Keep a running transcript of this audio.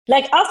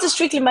Like after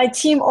Strictly, my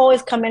team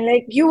always come and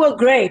like, you were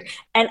great.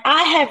 And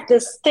I have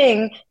this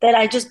thing that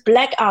I just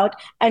black out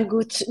and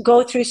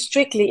go through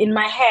Strictly in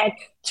my head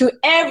to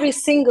every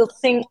single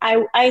thing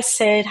I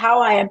said,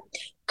 how I am,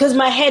 because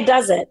my head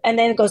does it. And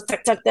then it goes,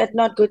 tuck, tuck, that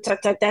not good,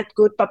 tuck, tuck, that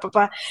good, pa, pa,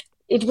 pa.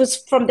 It was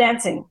from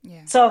dancing.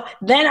 Yeah. So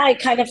then I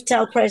kind of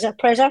tell Pressure,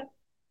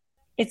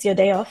 it's your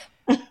day off.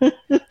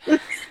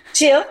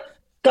 Chill,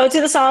 go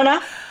to the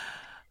sauna,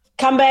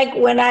 come back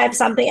when I have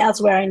something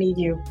else where I need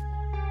you.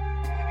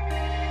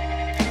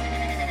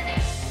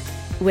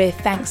 With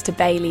thanks to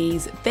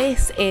Bailey's,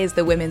 this is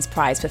the Women's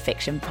Prize for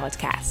Fiction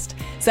podcast,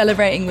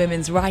 celebrating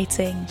women's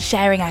writing,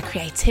 sharing our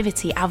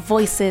creativity, our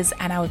voices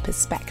and our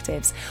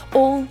perspectives,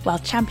 all while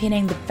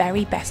championing the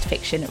very best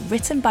fiction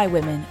written by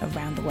women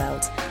around the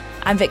world.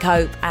 I'm Vic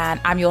Hope and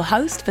I'm your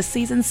host for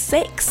season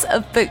 6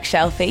 of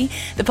Bookshelfie,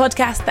 the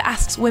podcast that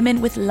asks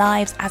women with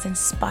lives as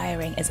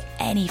inspiring as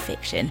any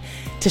fiction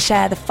to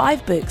share the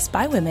 5 books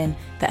by women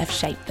that have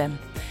shaped them.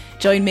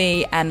 Join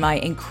me and my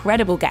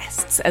incredible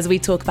guests as we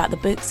talk about the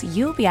books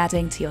you'll be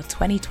adding to your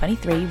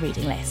 2023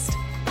 reading list.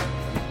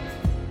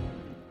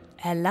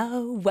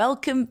 Hello,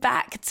 welcome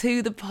back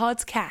to the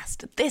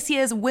podcast. This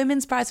year's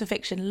Women's Prize for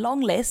Fiction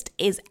long list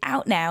is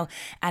out now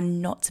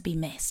and not to be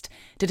missed.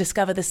 To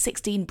discover the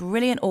 16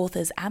 brilliant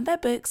authors and their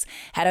books,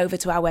 head over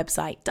to our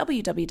website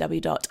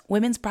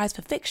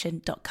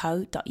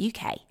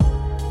www.womensprizeforfiction.co.uk.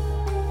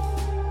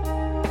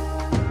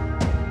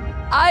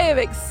 I am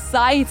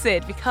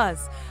excited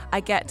because I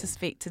get to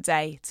speak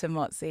today to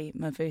Motsi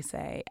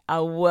Mabuse,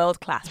 a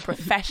world-class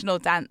professional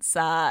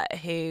dancer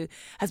who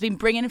has been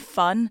bringing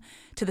fun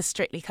to the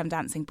Strictly Come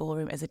Dancing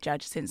ballroom as a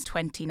judge since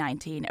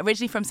 2019.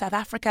 Originally from South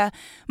Africa,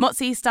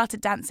 Motsi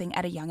started dancing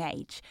at a young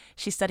age.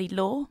 She studied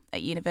law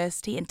at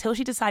university until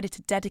she decided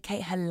to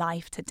dedicate her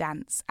life to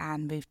dance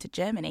and moved to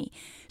Germany.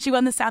 She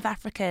won the South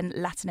African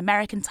Latin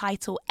American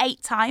title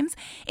 8 times.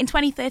 In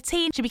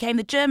 2013, she became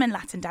the German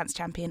Latin dance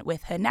champion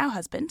with her now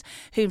husband,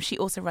 whom she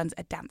also runs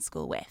a dance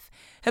school with.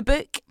 Her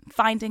book,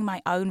 Finding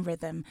My Own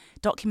Rhythm,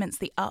 documents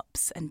the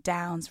ups and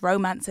downs,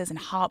 romances and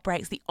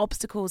heartbreaks, the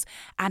obstacles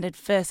and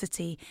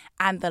adversity,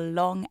 and the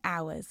long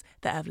hours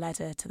that have led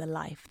her to the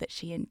life that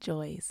she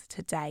enjoys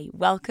today.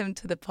 Welcome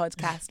to the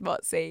podcast,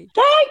 Motsi.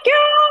 Thank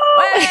you!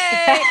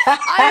 Hey,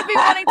 I have been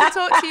wanting to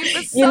talk to you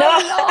for so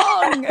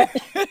long.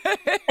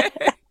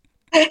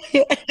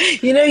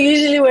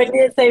 Usually when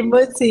you say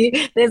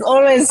Motsi, there's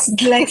always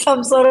like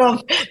some sort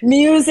of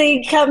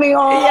music coming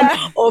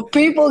on or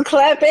people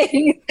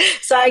clapping.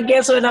 So I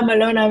guess when I'm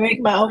alone, I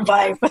make my own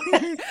vibe.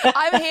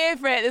 I'm here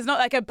for it. There's not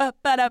like a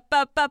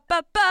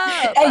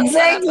ba-ba-da-ba-ba-ba-ba.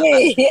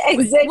 Exactly.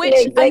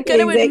 Which I'm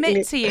going to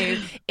admit to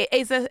you, it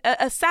is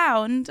a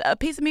sound, a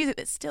piece of music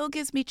that still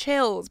gives me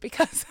chills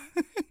because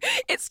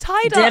it's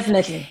tied up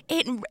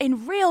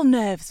in real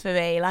nerves for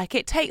me. Like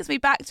it takes me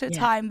back to a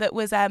time that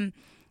was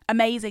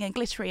amazing and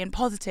glittery and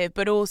positive,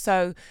 but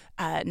also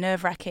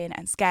nerve-wracking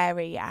and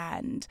scary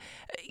and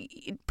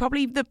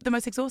probably the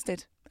most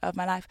exhausted of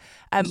my life.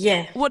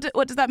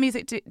 What does that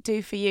music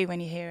do for you when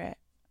you hear it?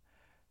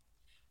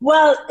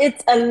 Well,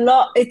 it's a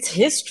lot. It's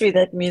history,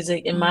 that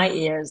music in my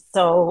ears.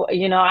 So,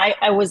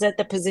 I was at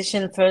the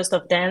position first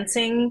of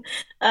dancing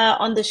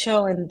on the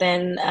show, and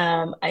then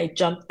I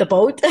jumped the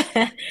boat.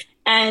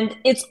 And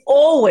it's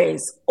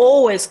always,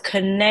 always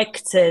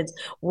connected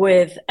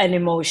with an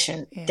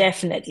emotion,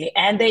 definitely.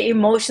 And the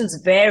emotions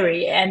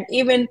vary. And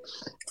even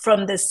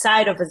from the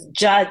side of a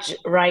judge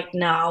right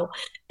now,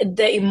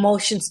 the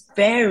emotions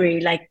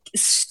vary like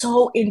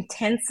so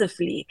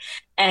intensively.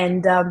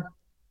 And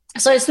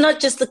so it's not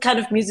just the kind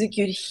of music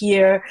you'd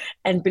hear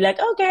and be like,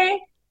 okay,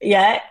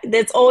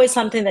 there's always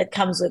something that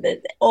comes with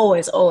it.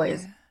 Always,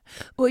 always. Yeah.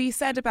 Well, you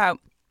said about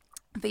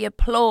the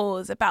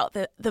applause, about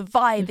the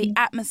vibe, the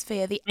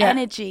atmosphere, the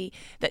energy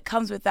that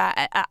comes with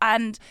that.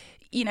 And,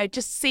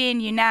 just seeing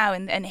you now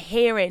and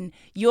hearing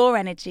your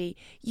energy,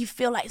 you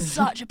feel like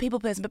such a people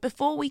person. But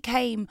before we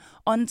came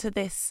onto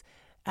this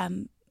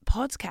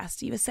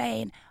podcast, you were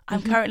saying,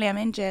 I'm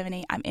in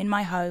Germany, I'm in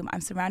my home,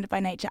 I'm surrounded by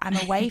nature, I'm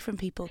away from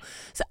people.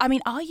 So,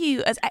 are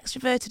you as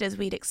extroverted as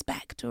we'd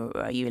expect, or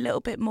are you a little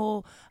bit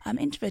more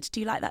introverted? Do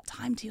you like that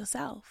time to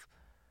yourself?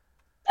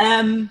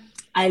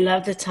 I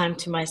love the time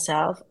to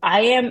myself.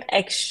 I am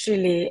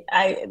actually,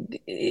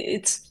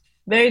 it's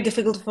very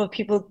difficult for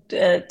people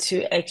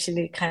to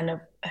actually kind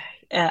of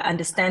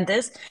understand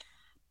this.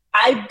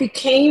 I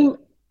became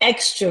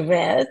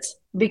extrovert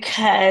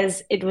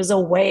because it was a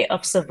way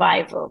of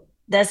survival.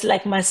 That's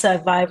like my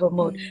survival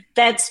mode.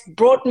 That's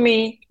brought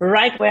me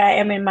right where I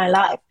am in my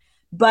life.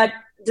 But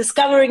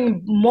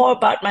discovering more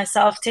about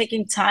myself,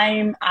 taking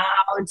time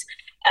out,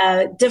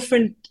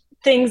 different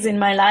things in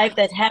my life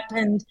that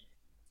happened,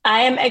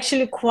 I am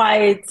actually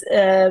quite,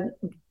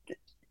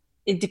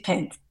 it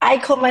depends. I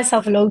call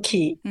myself low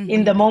key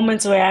in the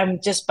moments where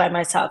I'm just by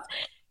myself.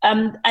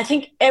 I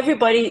think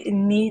everybody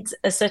needs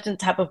a certain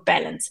type of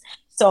balance.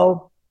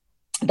 So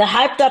the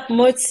hyped up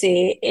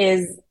Motsi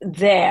is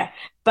there,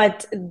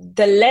 but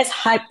the less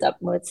hyped up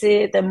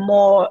Motsi, the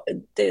more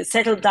the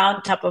settled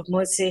down type of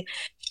Motsi,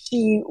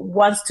 she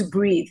wants to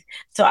breathe.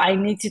 So I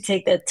need to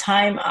take that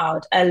time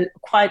out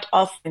quite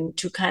often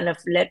to kind of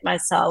let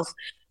myself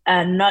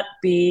not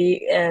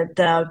be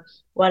the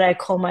what I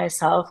call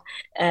myself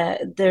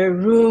the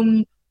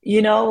room.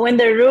 When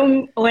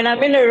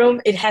I'm in a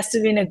room, it has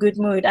to be in a good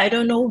mood. I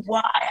don't know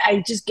why.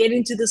 I just get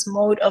into this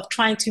mode of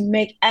trying to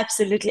make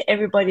absolutely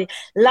everybody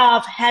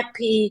laugh,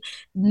 happy,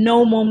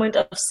 no moment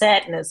of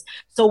sadness.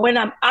 So when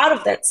I'm out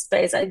of that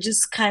space, I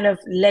just kind of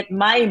let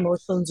my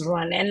emotions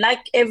run. And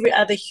like every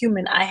other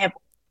human, I have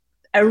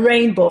a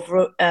rainbow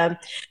of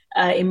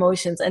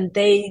emotions, and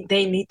they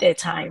need their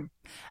time.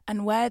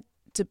 And where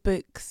do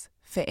books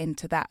fit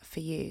into that for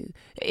you?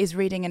 Is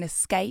reading an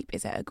escape?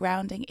 Is it a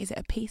grounding? Is it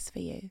a peace for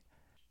you?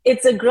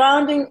 It's a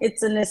grounding,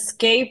 it's an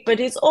escape, but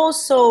it's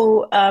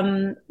also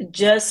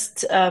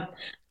just I'm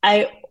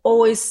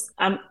always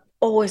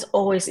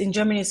in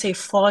Germany you say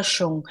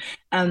Forschung.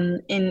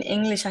 In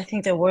English, I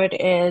think the word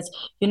is,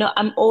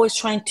 I'm always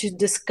trying to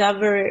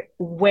discover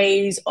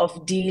ways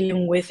of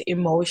dealing with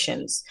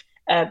emotions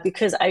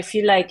because I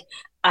feel like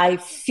I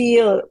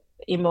feel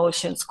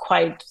emotions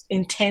quite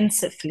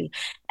intensively.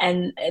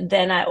 And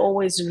then I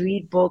always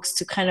read books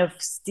to kind of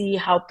see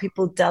how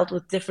people dealt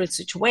with different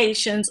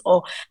situations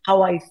or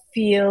how I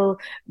feel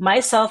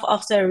myself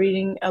after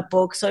reading a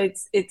book. So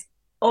it's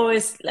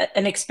always like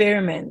an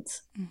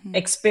experiment. Mm-hmm.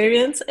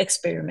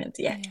 Experiment,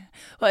 yeah. Yeah.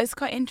 Well, it's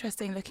quite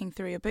interesting looking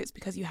through your books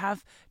because you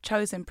have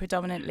chosen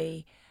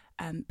predominantly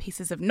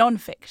pieces of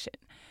non-fiction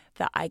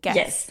that I guess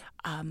Yes.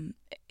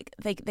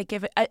 they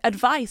give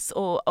advice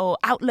or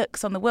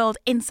outlooks on the world,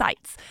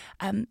 insights.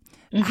 How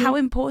Mm-hmm.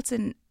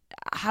 important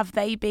have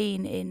they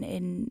been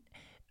in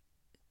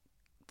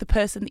the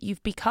person that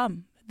you've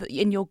become,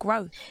 in your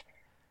growth?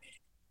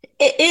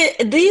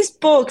 These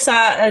books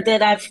are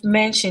that I've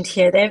mentioned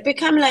here, they've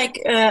become like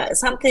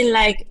something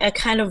like a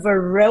kind of a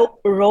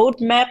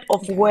roadmap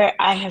of Okay. where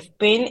I have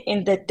been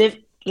in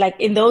like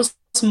in those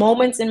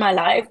moments in my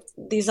life.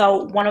 These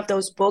are one of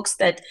those books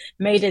that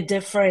made a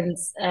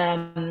difference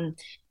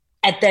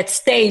at that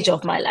stage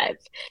of my life.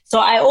 So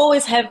I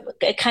always have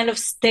a kind of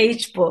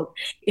stage book.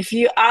 If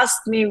you ask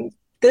me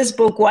this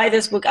book, why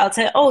this book, I'll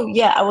say, oh,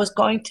 yeah, I was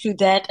going through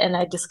that and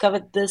I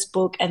discovered this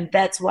book, and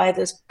that's why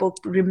this book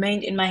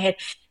remained in my head.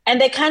 And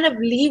they kind of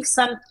leave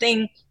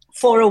something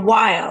for a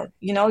while.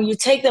 You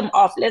take them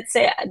off. Let's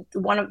say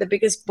one of the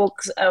biggest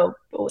books, the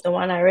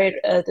one I read,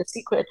 The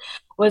Secret,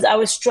 was I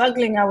was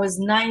struggling. I was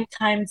 9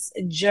 times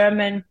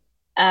German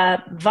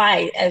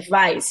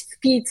vice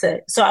pizza.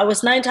 So I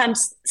was 9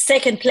 times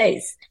second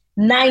place.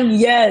 9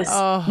 years,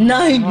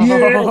 9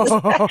 years.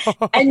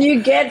 Oh, And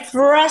you get yeah.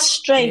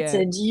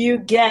 frustrated, you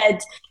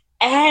get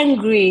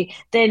angry,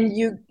 then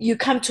you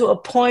come to a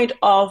point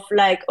of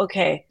like,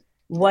 okay,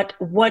 what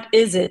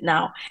is it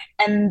now?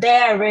 And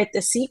there I read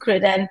The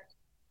Secret, and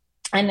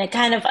I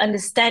kind of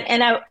understand.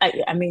 And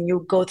I mean,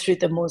 you go through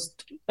the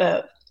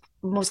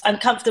most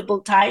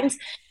uncomfortable times,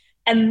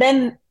 and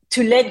then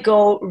to let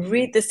go,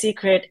 read The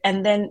Secret,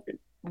 and then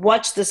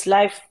watch this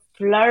life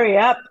flurry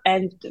up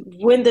and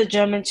win the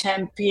German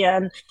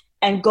champion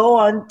and go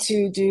on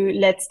to do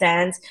Let's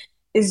Dance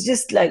is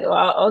just like,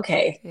 wow,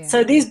 okay. So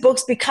Yeah. these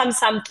books become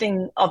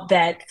something of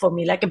that for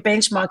me, like a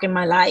benchmark in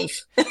my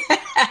life.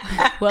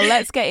 Well,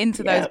 let's get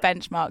into those Yeah.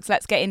 benchmarks.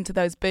 Let's get into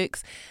those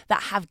books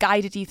that have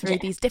guided you through Yeah.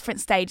 these different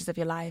stages of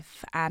your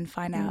life and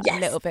find out a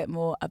Yes. little bit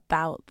more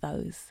about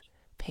those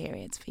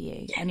periods for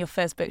you. Yeah. And your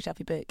first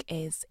Bookshelfie book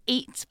is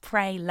Eat,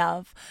 Pray,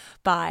 Love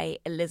by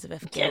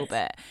Elizabeth Yes.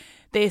 Gilbert.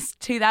 This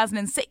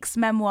 2006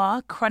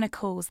 memoir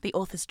chronicles the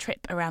author's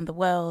trip around the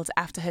world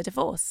after her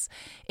divorce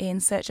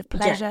in search of Yeah.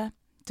 pleasure,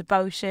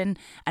 devotion,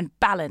 and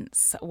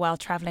balance while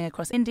travelling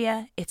across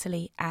India,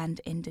 Italy, and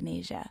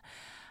Indonesia.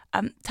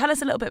 Tell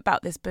us a little bit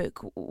about this book.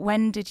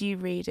 When did you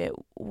read it?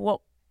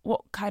 What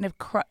kind of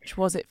crutch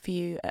was it for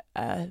you at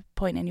a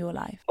point in your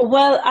life?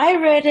 Well, I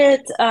read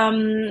it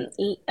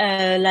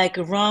like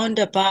around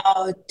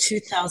about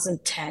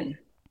 2010.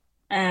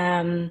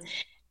 Um,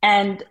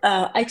 and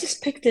I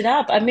just picked it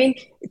up. I mean,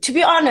 to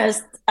be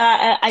honest,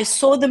 I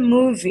saw the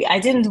movie. I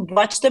didn't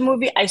watch the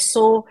movie. I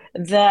saw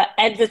the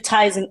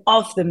advertising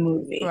of the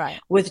movie Right.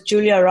 with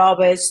Julia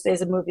Roberts.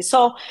 There's a movie.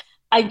 So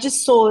I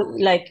just saw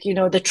like,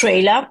 the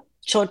trailer,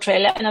 short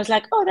trailer, and I was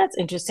like, oh, that's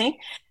interesting.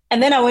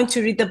 And then I went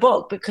to read the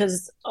book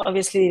because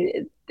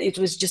obviously it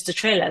was just a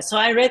trailer. So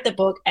I read the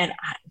book and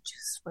I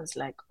just was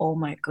like, oh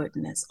my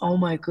goodness, oh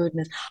my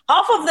goodness.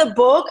 Half of the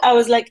book, I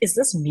was like, is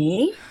this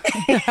me?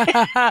 Oh,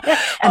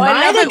 Am I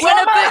I love the it when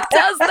a book drama?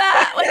 does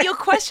that. When you're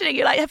questioning,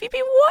 you're like, have you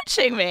been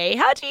watching me?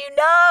 How do you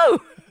know?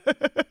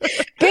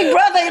 Big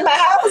brother in my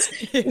house?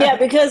 Yeah. Yeah,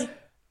 because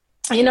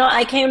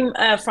I came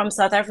from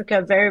South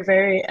Africa very,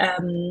 very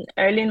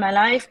early in my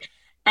life,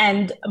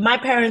 and my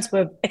parents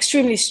were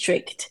extremely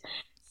strict.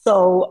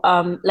 So,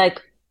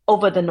 like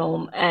over the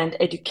norm and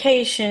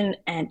education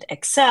and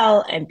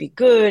excel and be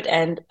good.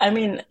 And I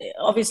mean,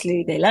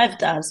 obviously they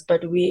loved us,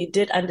 but we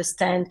did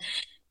understand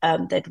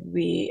that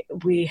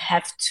we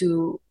have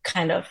to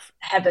kind of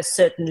have a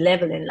certain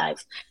level in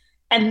life.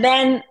 And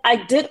then I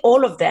did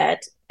all of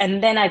that.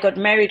 And then I got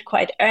married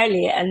quite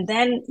early. And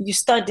then you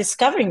start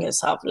discovering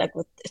yourself, like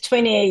with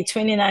 28,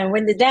 29,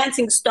 when the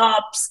dancing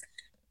stops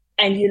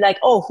and you're like,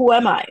 oh, who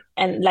am I?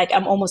 And like,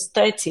 I'm almost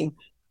 30.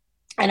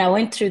 And I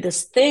went through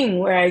this thing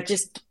where I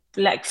just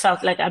like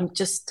felt like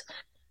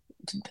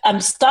I'm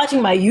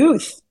starting my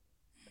youth.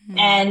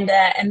 And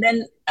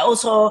then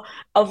also,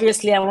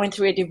 obviously, I went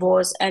through a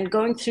divorce, and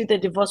going through the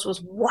divorce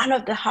was one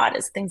of the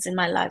hardest things in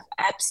my life.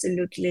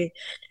 Absolutely,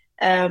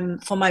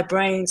 for my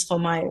brains, for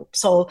my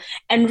soul.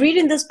 And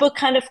reading this book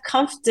kind of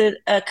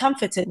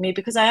comforted me,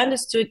 because I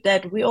understood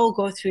that we all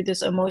go through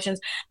these emotions.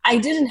 I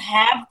didn't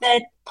have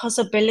that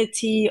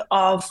possibility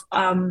of,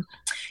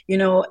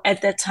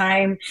 at that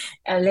time,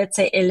 let's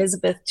say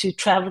Elizabeth, to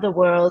travel the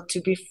world,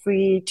 to be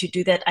free, to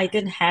do that. I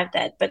didn't have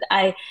that, but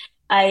I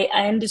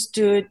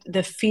understood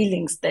the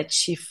feelings that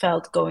she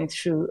felt going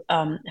through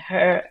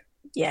her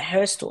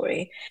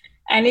story,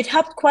 and it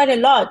helped quite a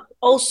lot.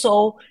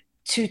 Also,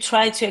 to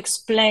try to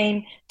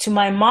explain to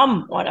my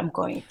mom what I'm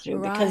going through,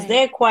 because Right.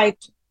 they're quite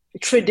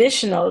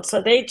traditional,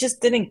 so they just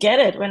didn't get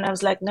it when I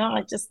was like, no,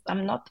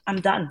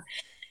 I'm done.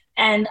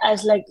 And I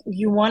was like,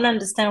 you want to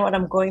understand what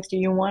I'm going through,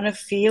 you want to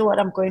feel what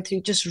I'm going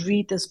through, just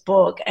read this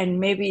book, and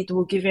maybe it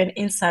will give you an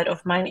insight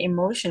of my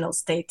emotional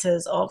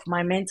status, of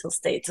my mental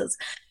status.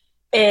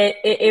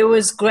 It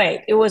was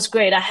great. It was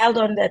great. I held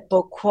on that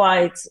book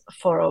quite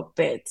for a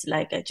bit.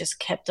 Like, I just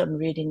kept on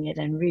reading it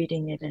and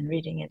reading it and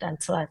reading it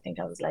until I think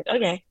I was like,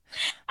 okay,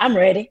 I'm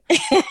ready.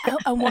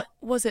 And what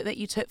was it that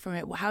you took from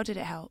it? How did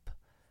it help?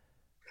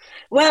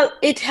 Well,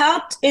 it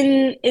helped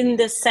in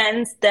the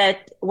sense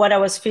that what I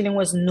was feeling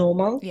was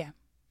normal. Yeah.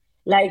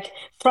 Like,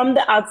 from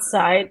the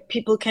outside,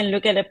 people can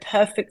look at a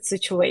perfect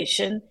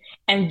situation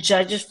and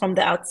judge it from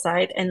the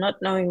outside and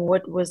not knowing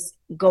what was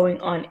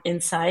going on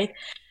inside,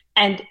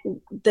 and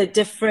the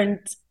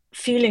different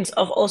feelings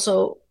of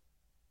also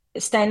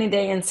standing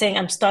there and saying,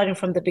 I'm starting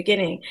from the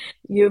beginning.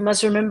 You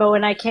must remember,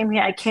 when I came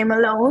here, I came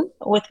alone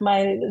with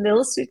my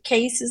little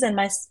suitcases and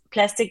my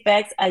plastic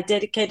bags. I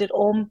dedicated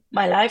all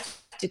my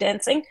life to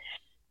dancing.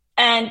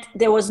 And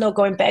there was no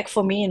going back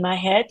for me in my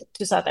head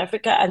to South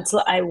Africa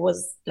until I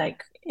was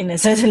like in a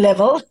certain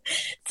level.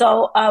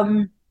 So,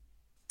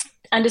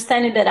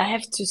 understanding that I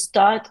have to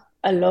start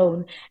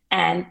alone,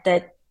 and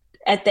that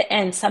at the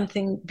end,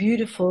 something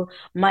beautiful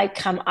might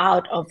come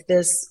out of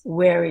this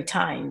weary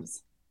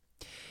times.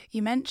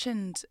 You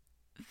mentioned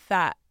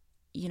that,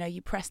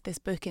 you pressed this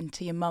book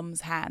into your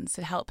mum's hands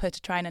to help her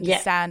to try and Yeah,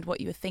 understand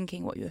what you were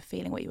thinking, what you were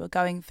feeling, what you were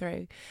going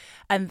through,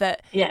 and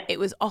that yeah, it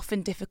was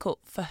often difficult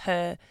for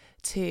her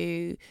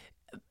to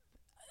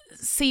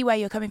see where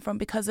you're coming from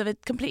because of a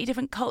completely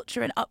different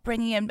culture and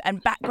upbringing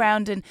and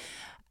background. And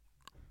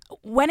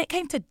when it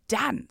came to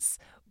dance,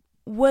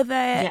 were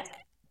there yeah.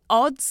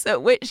 odds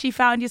at which you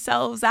found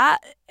yourselves at?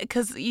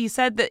 Because you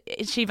said that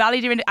she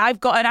valued you. I've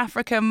got an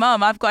African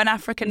mum. I've got an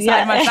African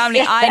side of my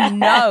family. I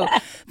know Yeah.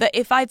 that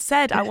if I'd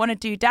said I want to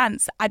do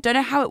dance, I don't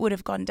know how it would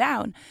have gone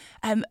down.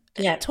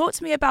 Yeah. Talk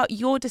to me about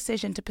your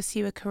decision to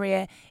pursue a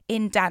career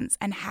in dance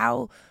and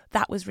how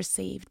that was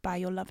received by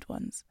your loved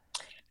ones.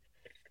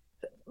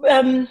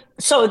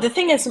 So the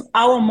thing is,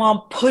 our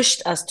mom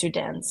pushed us to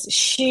dance.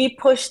 She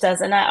pushed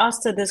us, and I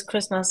asked her this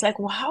Christmas, like,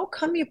 well, how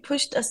come you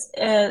pushed us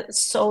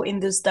so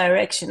in this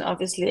direction?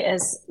 Obviously,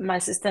 as my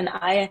sister and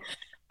I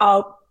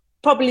are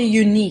probably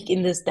unique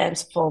in this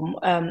dance form.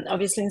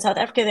 Obviously, in South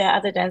Africa there are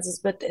other dances,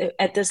 but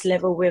at this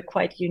level we're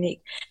quite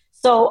unique.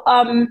 So,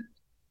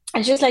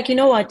 and she's like, you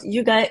know what,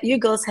 you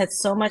girls had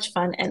so much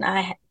fun, and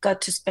I got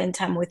to spend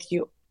time with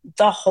you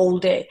the whole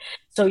day.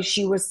 So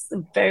she was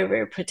very,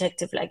 very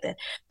protective like that.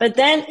 But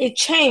then it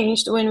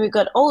changed when we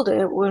got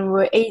older, when we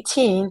were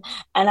 18,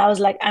 and I was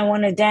like, I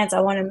want to dance.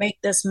 I want to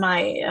make this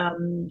my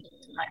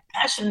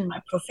passion, my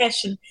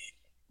profession.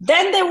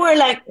 Then they were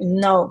like,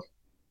 no,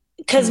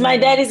 because my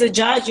dad Mm. is a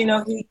judge.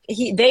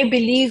 He they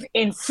believe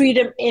in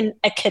freedom in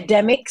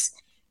academics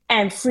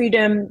and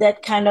freedom,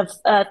 that kind of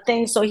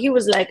thing. So he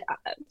was like,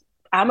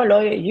 I'm a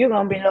lawyer, you're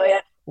gonna be a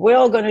lawyer, we're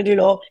all gonna do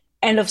law,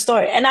 end of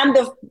story. And I'm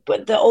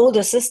the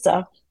older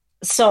sister.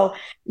 So,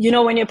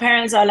 when your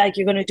parents are like,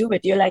 you're gonna do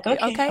it, you're like,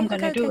 okay, Okay, I'm okay,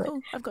 gonna okay, do it. cool.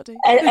 I've got to.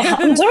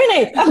 I'm doing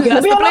it. I'm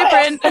gonna That's be the a lawyer.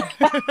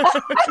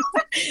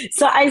 blueprint.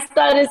 So I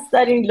started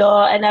studying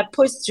law, and I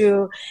pushed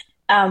through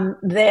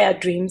their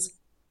dreams.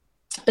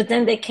 But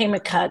then there came a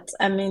cut.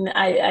 I mean,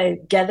 I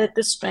gathered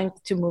the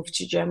strength to move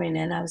to Germany,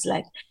 and I was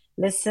like,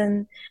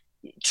 listen,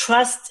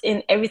 trust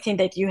in everything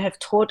that you have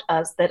taught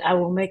us, that I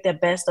will make the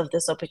best of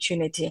this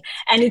opportunity.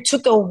 And it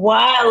took a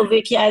while,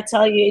 Vicky, I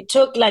tell you. It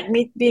took like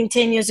me being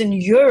 10 years in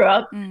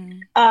Europe. Mm.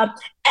 Uh,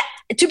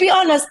 to be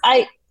honest,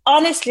 I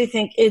honestly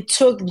think it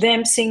took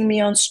them seeing me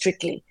on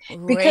Strictly,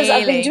 because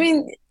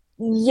Really?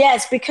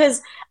 yes,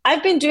 because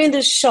I've been doing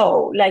this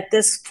show, like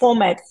this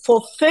format,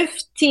 for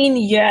 15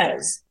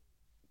 years.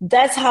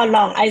 That's how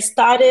long I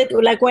started.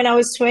 Like when I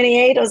was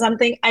 28 or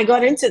something, I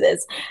got into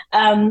this.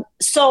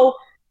 So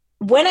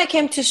when I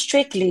came to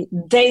Strictly,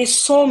 they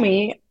saw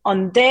me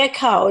on their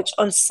couch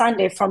on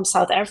Sunday from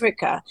South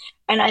Africa.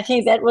 And I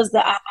think that was the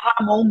aha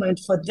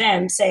moment for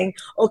them saying,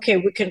 okay,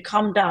 we can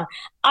calm down.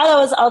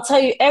 Otherwise, I'll tell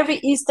you, every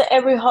Easter,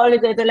 every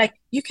holiday, they're like,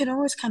 you can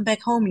always come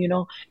back home, you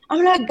know.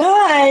 I'm like,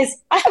 guys,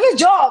 I have a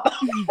job.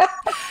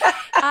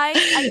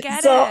 I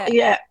get So, it.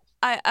 yeah.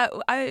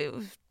 I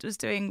was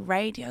doing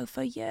radio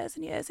for years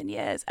and years and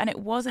years, and it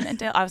wasn't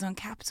until I was on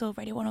Capital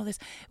Radio 1, all this,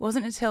 it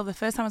wasn't until the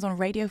first time I was on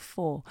Radio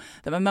 4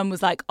 that my mum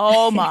was like,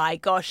 oh my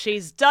gosh,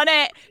 she's done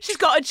it, she's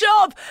got a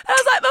job. And I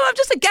was like, Mum, I'm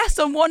just a guest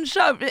on one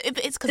show.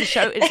 It's because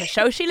it's a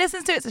show she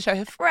listens to, it's a show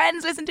her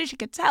friends listen to, she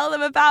could tell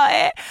them about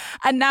it.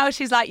 And now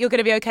she's like, you're going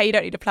to be okay, you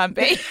don't need a plan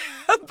B.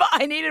 But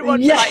I needed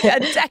one for like a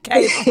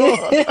decade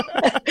before.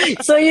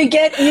 So you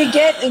get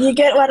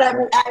what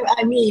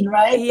I mean,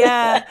 right?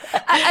 Yeah.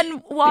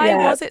 And why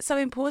Yeah. was it so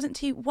important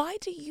to you? Why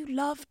do you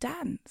love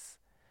dance?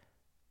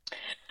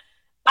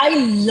 I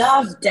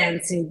love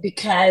dancing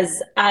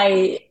because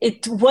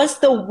it was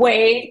the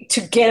way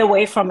to get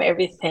away from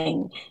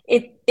everything.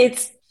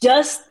 It's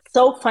just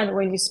so fun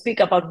when you speak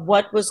about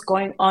what was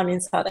going on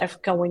in South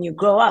Africa when you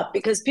grow up,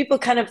 because people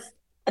kind of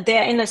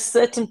they're in a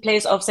certain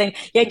place of saying,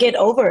 yeah, get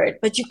over it,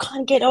 but you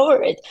can't get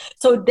over it.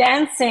 So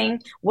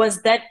dancing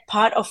was that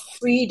part of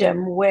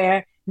freedom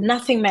where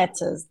nothing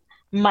matters.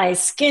 My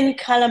skin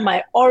color,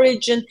 my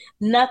origin,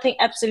 nothing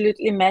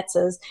absolutely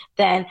matters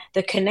than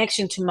the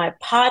connection to my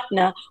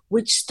partner,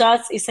 which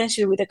starts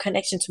essentially with a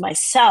connection to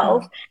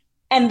myself.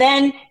 And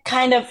then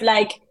kind of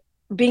like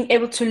being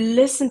able to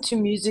listen to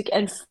music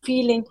and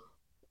feeling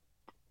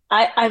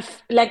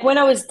I've like when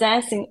I was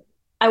dancing,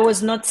 I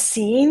was not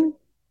seen.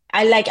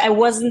 I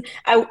wasn't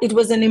it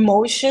was an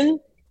emotion.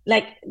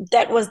 Like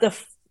that was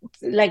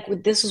like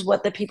this is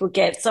what the people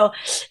get. So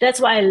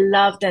that's why I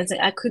love dancing.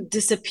 I could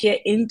disappear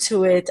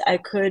into it. I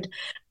could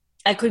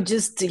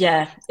just,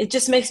 yeah, it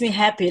just makes me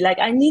happy. Like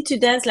I need to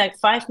dance like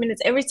 5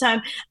 minutes every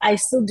time. I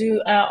still do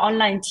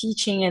online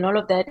teaching and all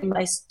of that in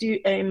my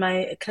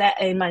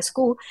in my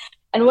school.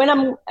 And when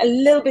I'm a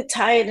little bit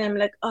tired, I'm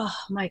like, oh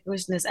my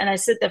goodness. And I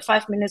sit there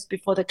 5 minutes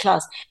before the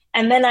class.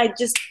 And then I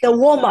just, the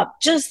warm up,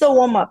 just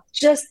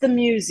the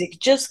music,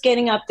 just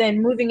getting up there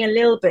and moving a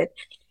little bit.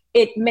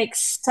 It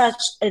makes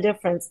such a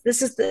difference.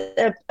 This is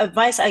the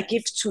advice I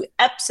give to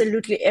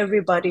absolutely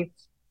everybody.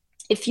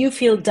 If you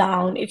feel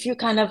down, if you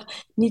kind of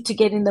need to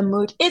get in the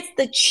mood, it's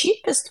the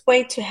cheapest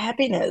way to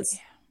happiness.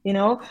 You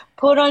know,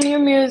 put on your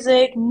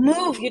music,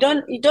 move. You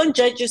don't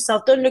judge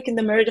yourself. Don't look in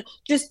the mirror.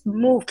 Just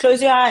move.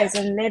 Close your eyes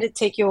and let it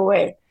take you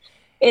away.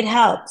 It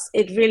helps.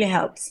 It really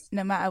helps.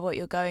 No matter what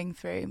you're going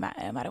through,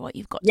 no matter what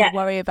you've got to Yeah,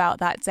 worry about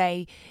that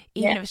day,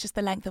 even yeah, if it's just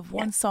the length of yeah.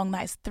 one song,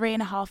 that is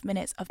 3.5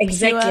 minutes of pure,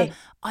 Exactly.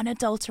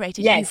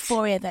 unadulterated Yes.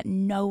 euphoria that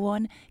no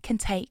one can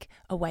take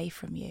away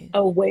from you.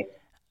 Oh, wait.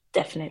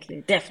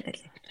 Definitely,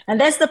 definitely. And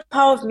that's the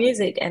power of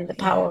music and the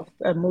Yeah. power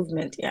of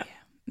movement. Yeah.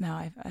 No,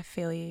 I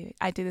feel you.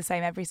 I do the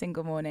same every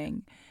single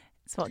morning.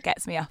 It's what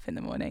gets me up in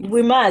the We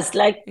mornings. must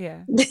like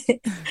Yeah.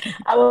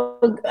 our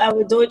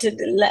daughter.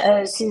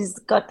 She's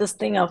got this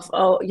thing of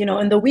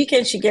in the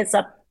weekend she gets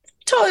up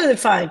totally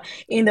fine.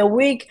 In the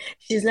week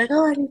she's like,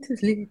 oh, I need to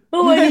sleep.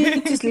 Oh, I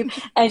need to sleep,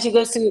 and she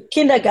goes to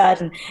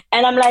kindergarten,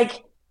 and I'm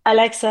like,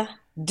 Alexa,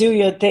 do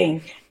your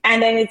thing,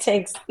 and then it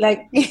takes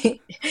like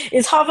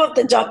it's half of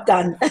the job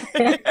done.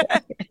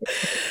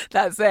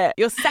 That's it.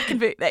 Your second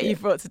book that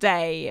you've brought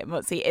today,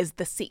 Motsi, is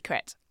The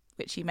Secret,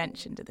 which you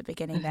mentioned at the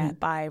beginning there,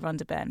 by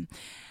Rhonda Byrne.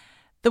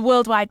 The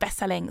worldwide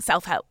best-selling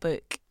self-help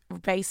book,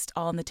 based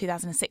on the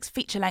 2006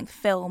 feature-length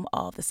film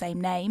of the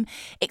same name,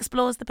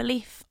 explores the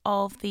belief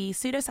of the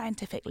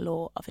pseudoscientific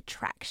law of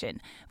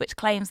attraction, which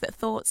claims that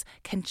thoughts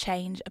can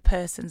change a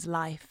person's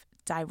life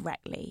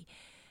directly.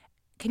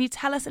 Can you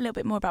tell us a little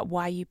bit more about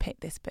why you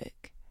picked this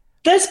book?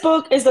 This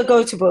book is the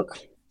go-to book.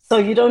 So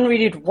you don't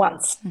read it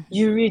once.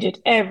 You read it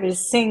every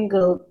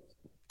single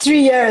 3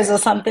 years or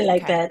something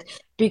like Okay. that,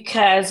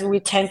 because we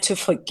tend to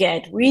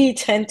forget. We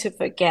tend to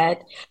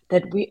forget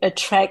that we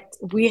attract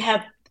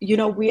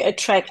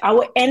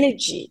our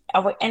energy.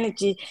 Our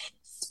energy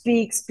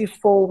speaks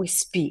before we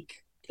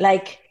speak.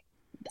 Like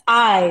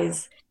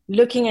eyes,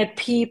 looking at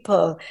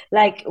people,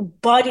 like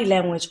body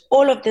language,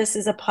 all of this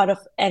is a part of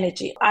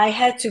energy. I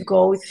had to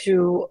go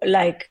through,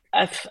 like,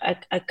 I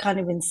can't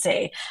even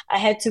say, I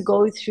had to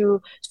go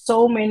through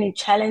so many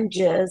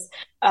challenges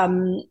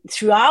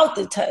throughout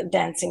the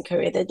dancing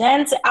career.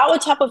 Our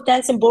type of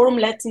dancing, ballroom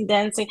Latin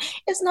dancing,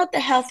 is not the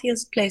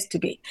healthiest place to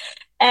be.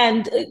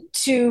 And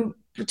to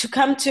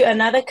come to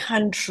another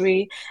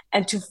country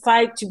and to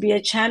fight to be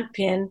a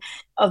champion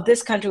of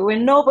this country where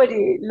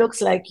nobody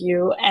looks like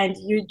you, and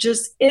you're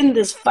just in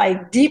this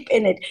fight, deep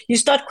in it, you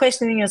start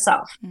questioning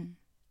yourself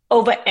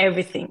over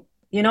everything,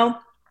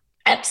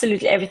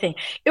 absolutely everything.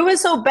 It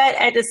was so bad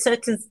at a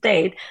certain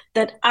state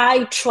that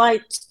I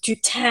tried to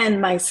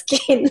tan my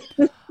skin.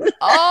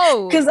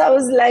 Oh, Because I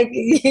was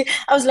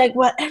like,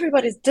 well,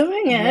 everybody's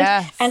doing it, and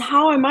yes.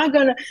 how am I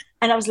gonna?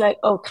 And I was like,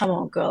 oh, come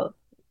on, girl,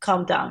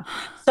 calm down.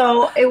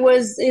 So it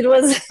was it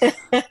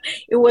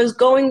was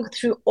going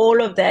through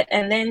all of that,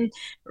 and then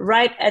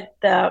right at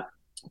the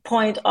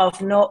point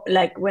of no,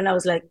 like when I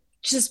was like,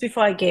 just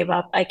before I gave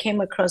up, I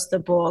came across the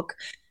book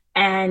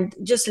and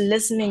just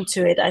listening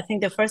to it. I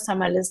think the first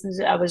time I listened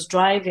to it, I was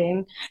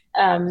driving.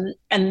 And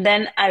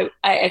then I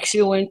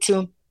actually went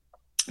to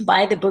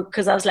buy the book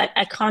because I was like,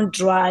 I can't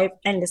drive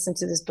and listen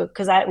to this book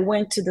because I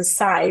went to the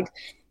side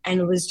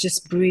and was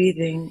just I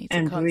breathing need to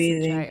and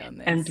breathing concentrate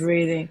on and this.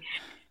 breathing.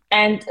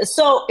 And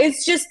so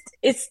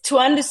it's to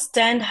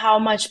understand how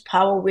much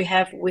power we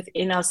have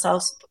within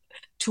ourselves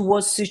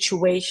towards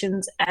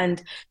situations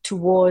and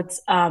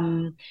towards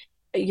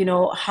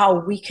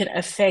how we can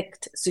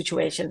affect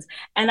situations.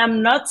 And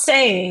I'm not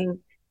saying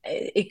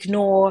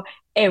ignore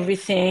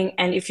everything,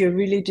 and if you're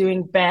really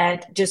doing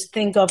bad, just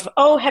think of,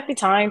 oh, happy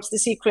times, the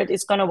secret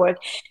is going to work.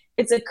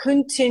 It's a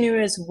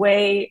continuous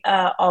way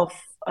of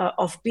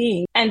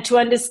being, and to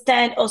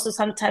understand also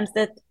sometimes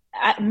that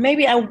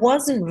maybe I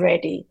wasn't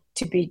ready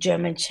to be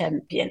German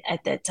champion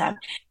at that time.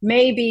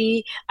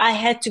 Maybe I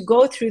had to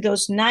go through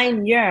those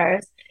 9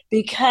 years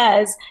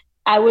because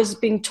I was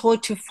being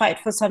told to fight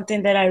for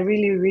something that I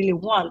really, really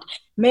want.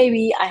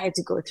 Maybe I had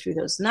to go through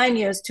those 9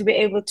 years to be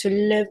able to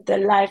live the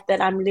life that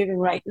I'm living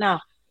right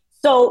now.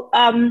 So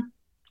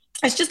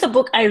it's just a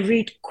book I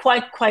read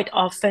quite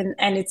often,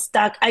 and it's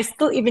stuck. I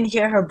still even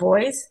hear her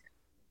voice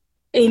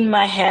in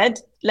my head.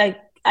 Like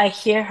I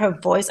hear her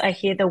voice, I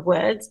hear the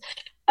words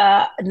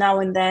now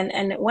and then.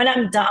 And when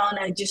I'm down,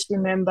 I just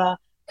remember,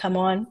 come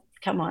on,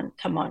 come on,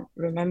 come on,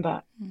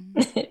 remember,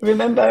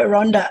 remember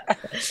Rhonda.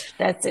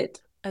 That's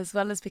it. As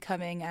well as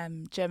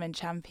becoming German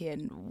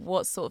champion,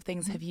 what sort of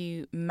things have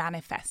you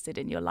manifested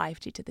in your life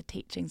due to the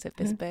teachings of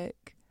this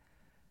book?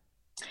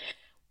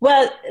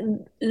 Well,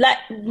 like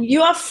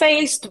you are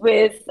faced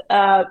with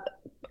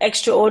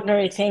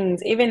extraordinary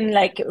things. Even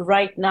like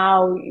right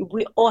now,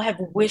 we all have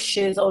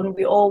wishes, or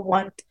we all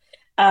want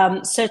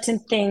certain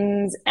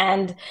things.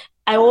 And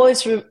I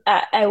always,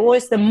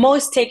 the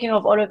most taking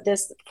of all of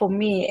this for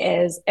me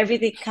is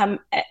everything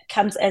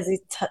comes as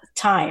its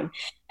time.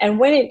 And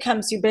when it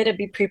comes, you better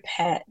be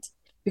prepared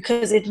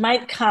because it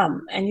might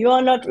come and you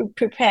are not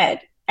prepared.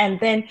 And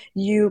then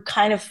you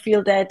kind of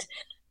feel that,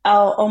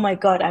 oh my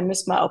God, I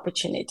missed my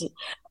opportunity.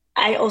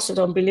 I also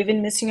don't believe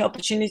in missing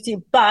opportunity,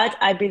 but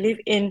I believe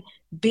in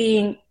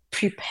being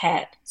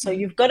prepared. So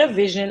you've got a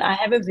vision. I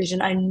have a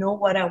vision. I know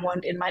what I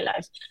want in my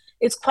life.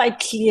 It's quite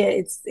clear.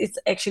 It's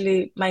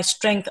actually my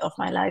strength of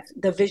my life,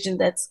 the vision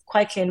that's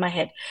quite clear in my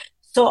head.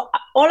 So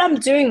all I'm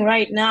doing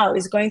right now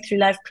is going through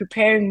life,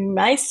 preparing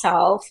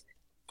myself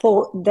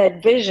for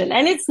that vision.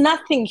 And it's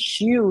nothing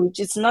huge.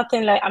 It's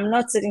nothing like I'm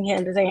not sitting here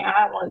and saying,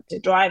 I want to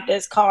drive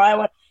this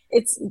car.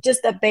 It's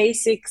just the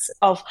basics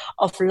of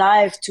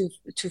life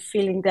to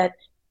feeling that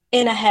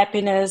inner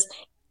happiness,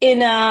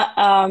 inner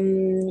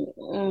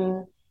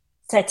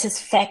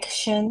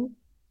satisfaction,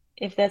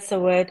 if that's the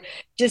word,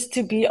 just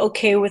to be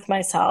okay with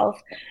myself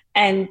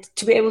and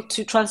to be able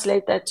to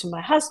translate that to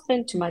my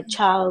husband, to my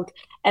child.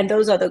 And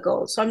those are the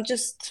goals. So I'm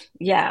just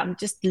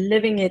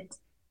living it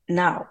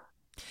now.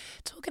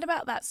 Talking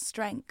about that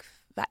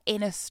strength, that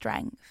inner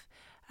strength,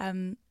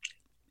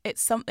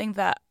 it's something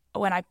that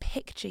when I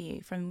picture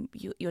you from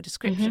your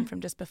description from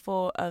just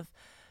before of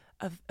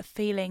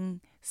feeling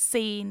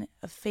seen,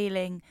 of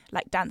feeling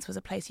like dance was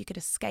a place you could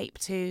escape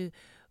to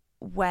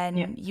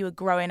when you were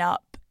growing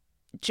up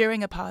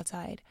during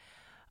apartheid,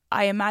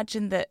 I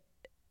imagine that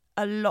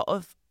a lot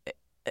of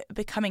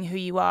becoming who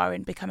you are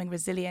and becoming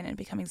resilient and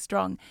becoming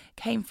strong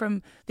came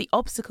from the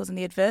obstacles and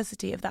the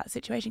adversity of that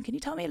situation. Can you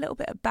tell me a little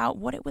bit about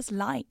what it was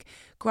like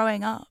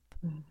growing up?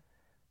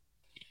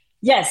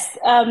 Yes,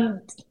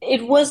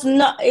 it was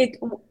not it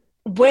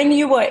when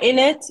you were in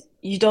it,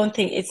 you don't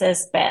think it's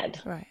as bad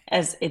Right.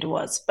 as it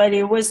was, but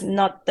it was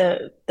not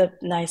the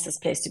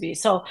nicest place to be.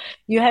 So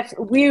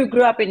we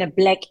grew up in a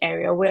black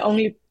area where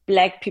only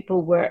black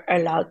people were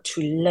allowed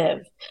to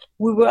live.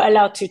 We were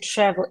allowed to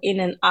travel in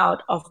and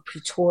out of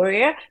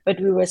Pretoria, but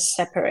we were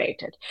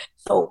separated.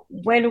 So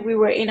when we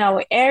were in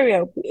our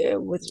area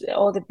with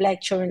all the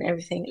black children and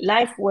everything,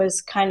 life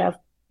was kind of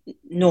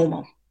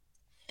normal.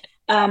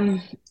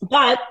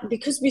 But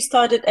because we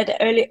started at an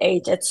early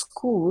age at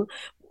school,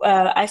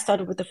 I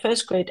started with the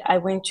first grade. I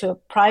went to a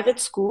private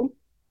school.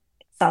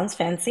 Sounds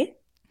fancy.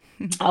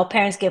 Our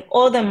parents gave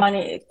all the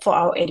money for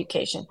our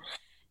education.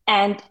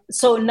 And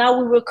so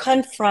now we were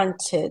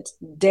confronted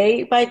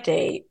day by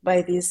day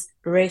by this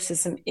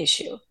racism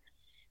issue.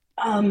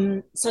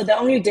 So the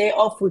only day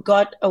off we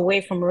got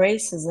away from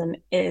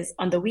racism is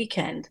on the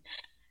weekend.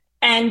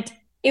 And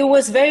it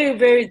was very,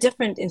 very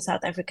different in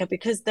South Africa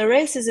because the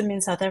racism in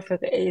South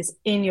Africa is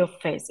in your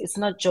face. It's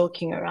not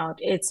joking around.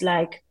 It's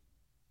like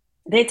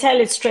they tell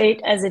it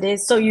straight as it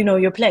is, so you know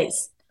your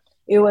place.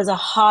 It was a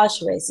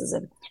harsh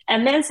racism.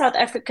 And then South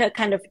Africa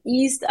kind of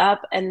eased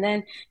up. And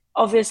then,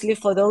 obviously,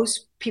 for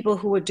those people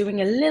who were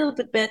doing a little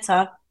bit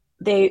better,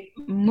 they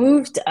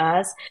moved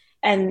us.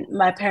 And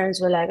my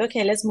parents were like,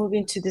 okay, let's move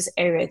into this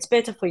area. It's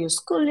better for your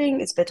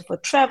schooling, it's better for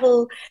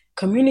travel,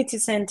 community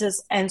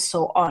centers, and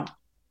so on.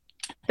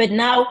 But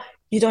now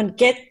you don't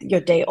get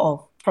your day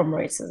off from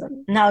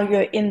racism. Now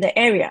you're in the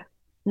area.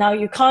 Now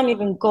you can't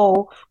even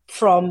go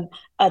from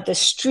the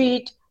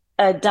street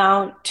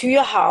down to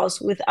your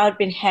house without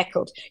being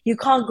heckled. You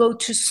can't go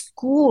to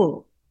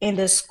school in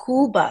the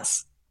school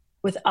bus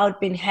without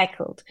being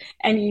heckled.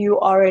 And you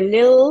are a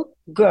little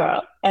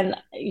girl. And,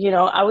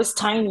 I was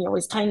tiny. I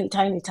was tiny,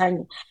 tiny,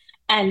 tiny.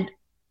 And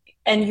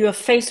you're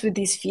faced with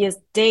these fears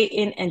day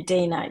in and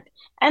day night.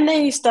 And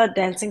then you start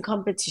dancing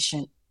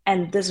competition,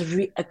 and this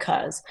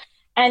reoccurs.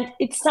 And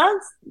it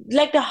sounds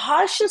like the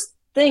harshest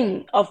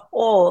thing of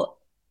all,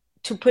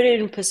 to put it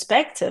in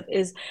perspective,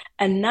 is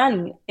a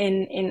nun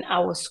in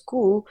our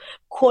school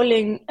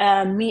calling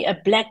me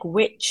a black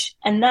witch,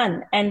 a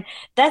nun. And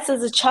that's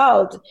as a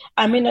child.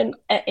 I'm in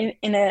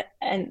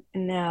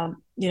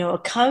a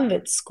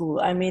convent school.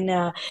 I'm in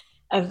a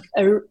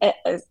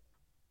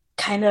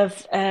kind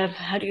of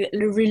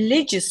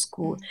religious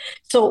school.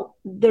 So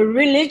the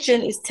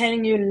religion is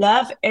telling you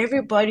love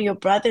everybody, your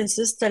brother and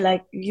sister,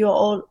 like you're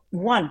all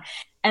one.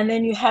 And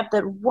then you have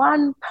that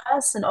one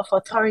person of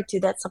authority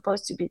that's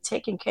supposed to be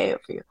taking care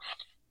of you,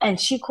 and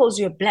she calls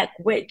you a black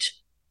witch.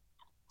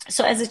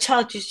 So as a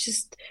child, you're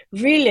just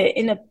really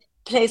in a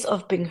place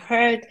of being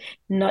heard,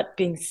 not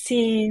being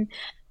seen,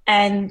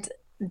 and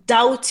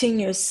doubting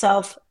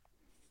yourself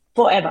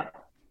forever,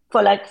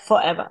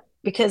 forever,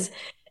 because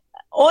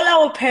all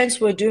our parents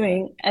were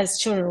doing as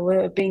children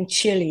were being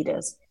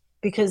cheerleaders,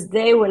 because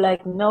they were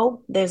like,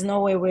 no, there's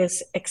no way we're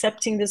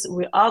accepting this.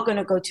 We are going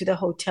to go to the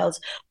hotels.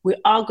 We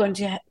are going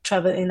to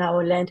travel in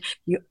our land.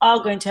 You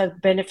are going to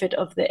have benefit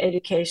of the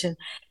education.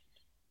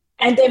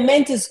 And they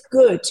meant us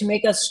good, to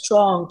make us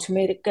strong, to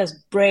make us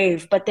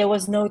brave. But there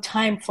was no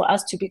time for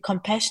us to be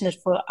compassionate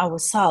for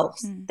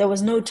ourselves. There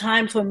was no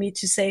time for me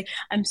to say,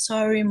 I'm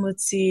sorry,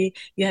 Motsi,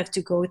 you have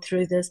to go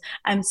through this.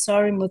 I'm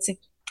sorry, Motsi.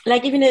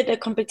 Like even at a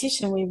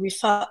competition where we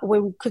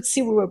could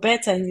see we were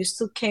better and you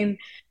still came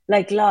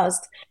like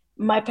last,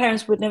 my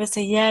parents would never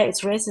say, yeah,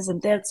 it's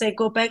racism. They'd say,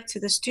 go back to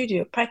the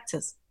studio,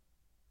 practice.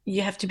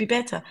 You have to be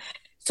better.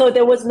 So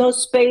there was no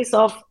space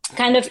of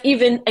kind of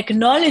even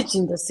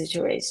acknowledging the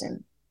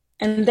situation.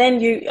 And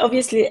then you,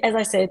 obviously, as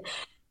I said,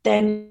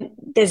 then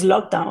there's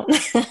lockdown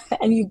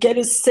and you get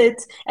to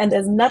sit and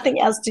there's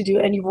nothing else to do,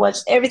 and you've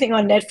watched everything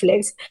on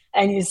Netflix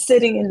and you're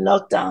sitting in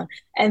lockdown,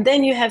 and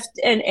then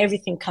and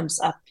everything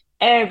comes up.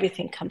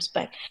 Everything comes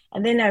back.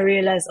 And then I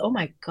realized, oh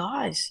my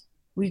gosh,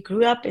 we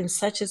grew up in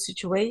such a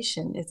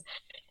situation.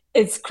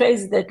 It's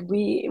crazy that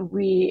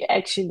we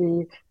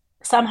actually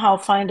somehow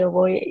find a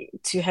way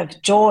to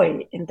have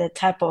joy in that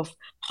type of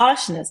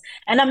harshness.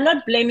 And I'm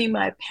not blaming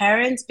my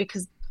parents,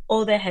 because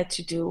all they had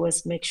to do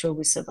was make sure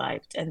we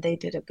survived, and they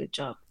did a good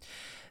job.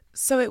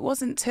 So it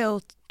wasn't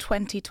till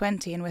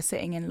 2020 and we're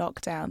sitting in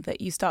lockdown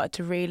that you started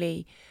to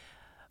really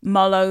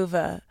mull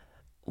over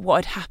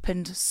what had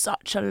happened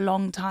such a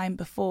long time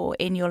before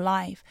in your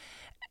life.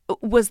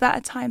 Was that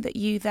a time that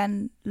you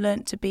then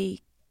learnt to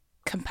be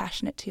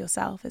compassionate to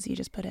yourself, as you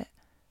just put it?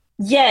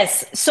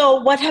 Yes. So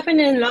what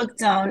happened in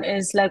lockdown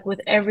is, like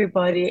with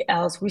everybody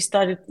else,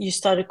 you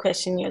started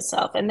questioning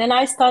yourself. And then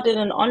I started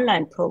an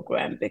online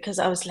program, because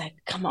I was like,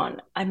 come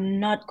on, I'm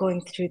not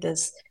going through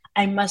this.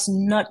 I must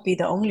not be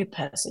the only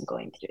person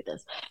going through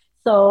this.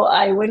 So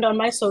I went on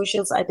my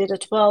socials. I did a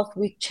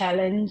 12-week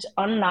challenge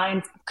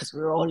online, because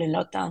we were all in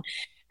lockdown.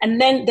 And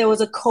then there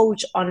was a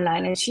coach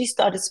online, and she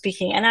started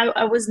speaking. And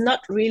I was not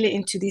really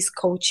into these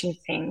coaching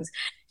things.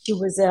 She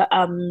was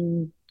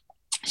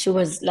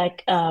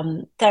like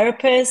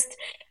therapist,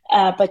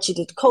 but she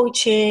did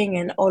coaching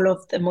and all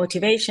of the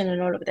motivation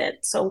and all of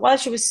that. So while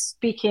she was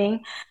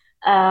speaking,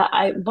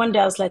 one day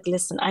I was like,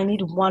 listen, I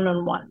need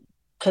one-on-one,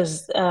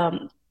 because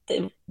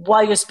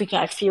while you're speaking,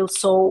 I feel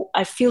so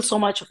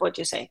much of what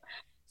you're saying.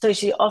 So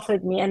she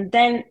offered me, and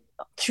then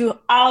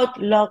throughout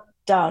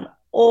lockdown,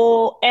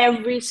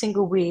 every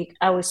single week,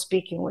 I was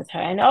speaking with her.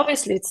 And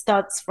obviously it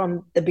starts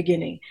from the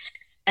beginning.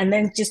 And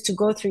then just to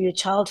go through your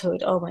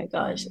childhood, oh my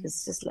gosh,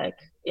 it's just like,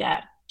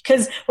 yeah.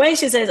 Because when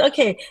she says,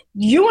 okay,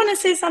 you want to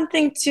say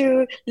something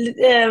to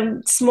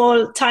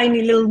small,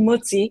 tiny little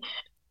Motsi,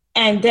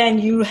 and then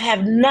you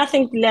have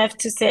nothing left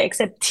to say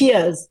except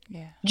tears.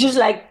 Yeah. Just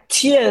like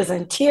tears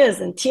and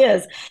tears and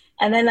tears.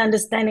 And then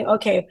understanding,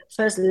 okay,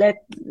 first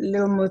let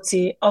little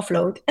Motsi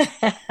offload,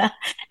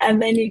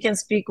 and then you can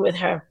speak with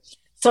her.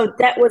 So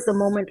that was the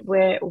moment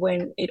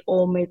when it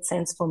all made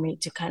sense for me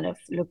to kind of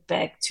look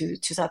back to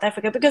South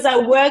Africa, because I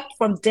worked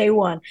from day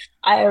one.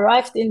 I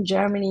arrived in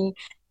Germany,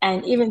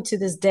 and even to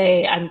this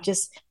day, I'm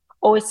just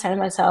always telling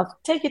myself,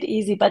 take it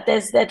easy. But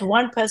there's that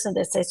one person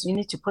that says, you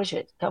need to push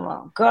it. Come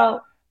on,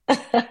 girl,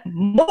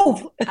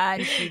 move.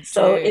 And you do.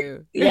 So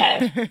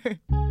yeah.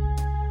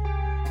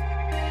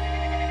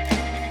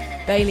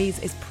 Baileys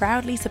is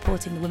proudly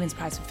supporting the Women's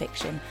Prize for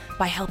Fiction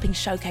by helping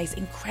showcase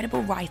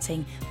incredible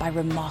writing by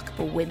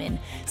remarkable women,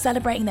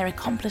 celebrating their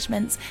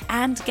accomplishments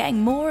and getting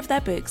more of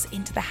their books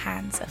into the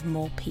hands of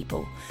more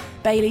people.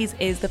 Baileys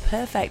is the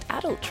perfect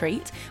adult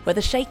treat,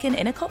 whether shaken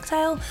in a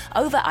cocktail,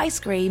 over ice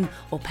cream,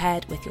 or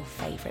paired with your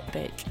favourite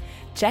book.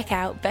 Check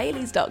out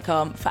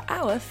baileys.com for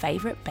our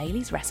favourite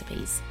Baileys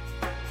recipes.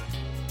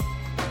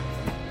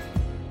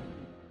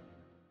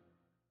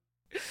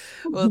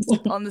 Well,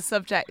 on the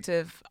subject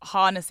of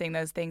harnessing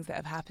those things that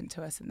have happened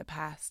to us in the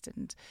past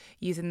and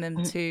using them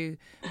to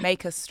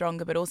make us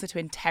stronger, but also to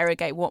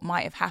interrogate what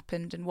might have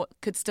happened and what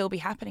could still be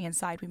happening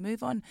inside, we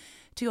move on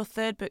to your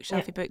third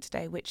Yeah. Bookshelfie book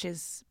today, which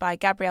is by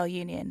Gabrielle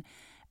Union,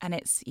 and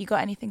it's You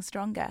Got Anything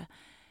Stronger?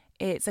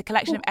 It's a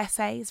collection of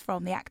essays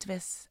from the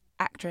activist,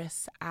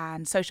 actress,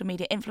 and social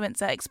media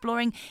influencer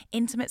exploring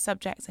intimate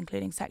subjects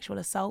including sexual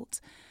assault,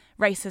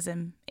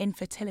 racism,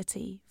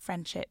 infertility,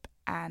 friendship,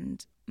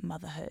 and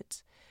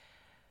motherhood.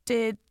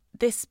 Did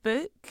this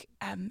book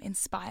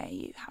inspire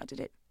you? How did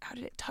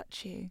it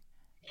touch you?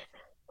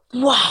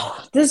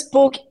 Wow, this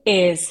book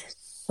is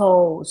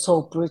so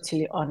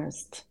brutally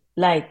honest.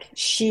 Like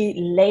she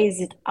lays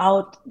it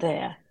out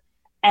there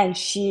and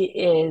she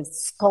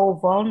is so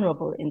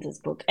vulnerable in this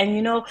book.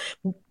 And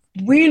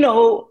we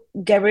know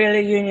Gabriella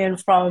Union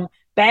from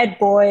Bad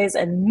Boys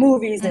and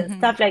movies and Mm-hmm.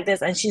 stuff like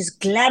this, and she's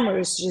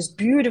glamorous, she's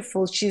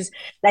beautiful, she's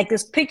like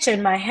this picture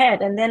in my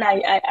head. And then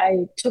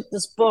I took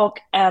this book,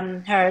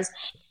 hers,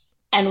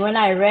 and when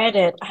I read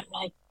it, I'm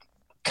like,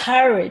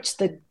 courage,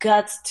 the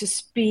guts to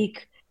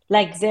speak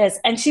like this.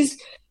 And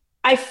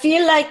I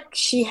feel like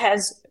she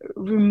has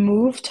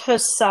removed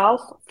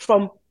herself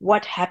from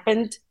what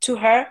happened to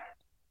her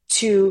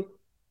to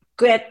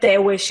get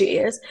there where she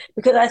is.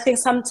 Because I think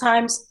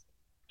sometimes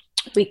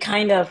we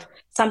kind of,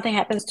 something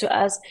happens to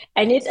us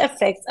and it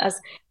affects us,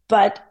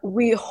 but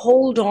we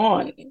hold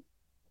on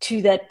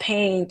to that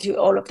pain, to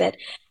all of that.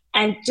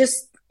 And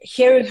just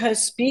hearing her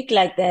speak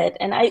like that,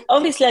 and I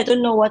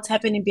don't know what's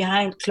happening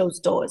behind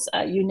closed doors.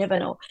 You never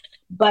know.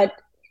 But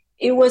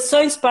it was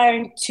so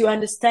inspiring to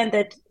understand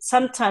that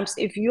sometimes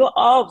if you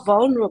are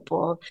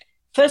vulnerable,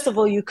 first of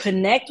all, you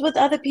connect with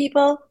other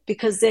people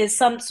because there's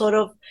some sort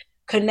of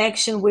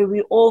connection where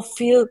we all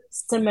feel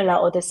similar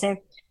or the same.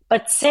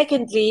 But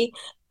secondly,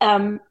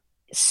 um,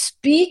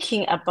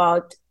 speaking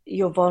about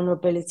your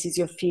vulnerabilities,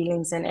 your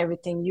feelings, and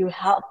everything, you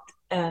helped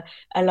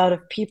a lot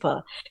of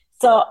people.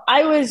 So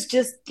I was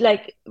just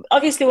like,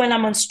 obviously, when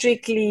I'm on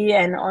Strictly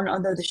and on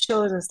other the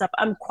shows and stuff,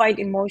 I'm quite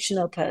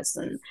emotional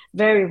person,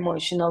 very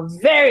emotional,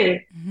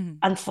 very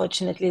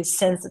unfortunately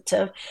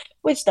sensitive,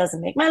 which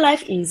doesn't make my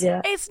life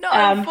easier. It's not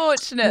Um,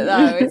 unfortunate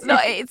though. It's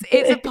not.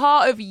 It's a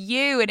part of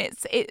you, and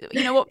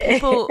You know what,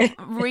 people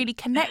really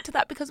connect to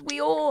that because we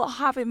all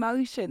have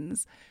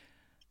emotions.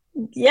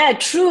 Yeah,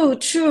 true,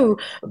 true.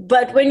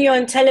 But when you're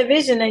on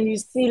television and you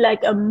see like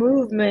a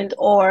movement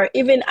or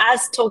even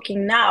us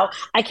talking now,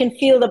 I can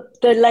feel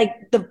the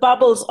like the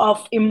bubbles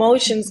of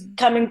emotions Mm-hmm.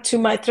 coming to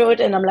my throat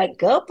and I'm like,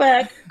 go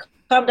back,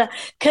 calm down.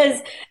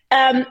 Because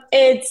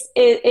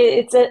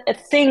it's a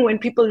thing when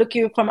people look at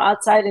you from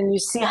outside and you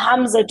see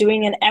Hamza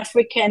doing an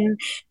African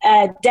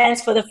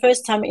dance for the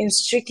first time in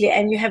Strictly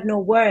and you have no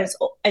words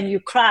and you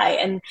cry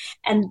and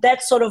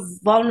that sort of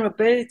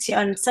vulnerability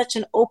on such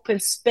an open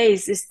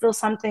space is still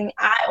something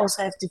I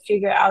also have to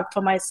figure out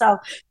for myself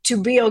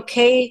to be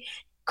okay,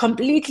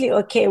 completely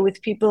okay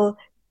with people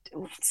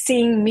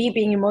seeing me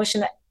being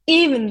emotional,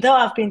 even though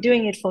I've been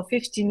doing it for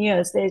 15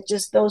 years. There's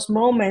just those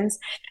moments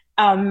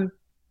um,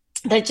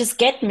 that just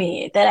get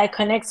me, that I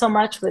connect so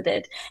much with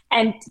it.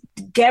 And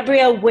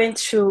Gabrielle went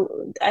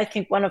through, I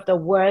think, one of the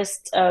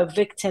worst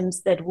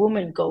victims that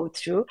women go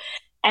through.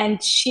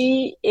 And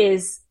she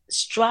is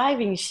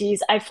striving.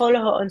 I follow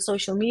her on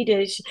social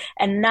media,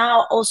 and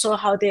now also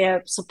how they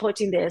are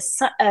supporting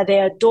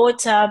their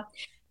daughter.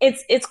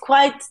 It's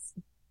quite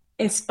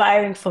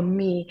inspiring for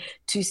me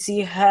to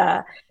see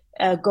her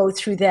go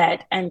through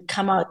that and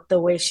come out the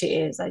way she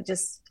is. I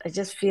just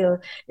feel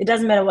it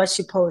doesn't matter what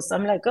she posts.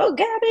 I'm like, go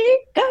Gabby,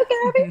 go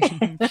Gabby.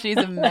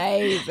 She's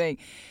amazing.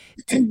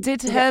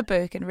 Did Yeah. her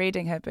book and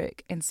reading her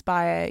book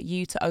inspire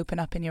you to open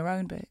up in your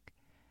own book?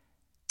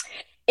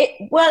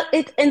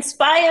 It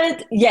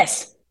inspired,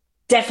 yes,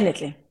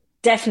 definitely,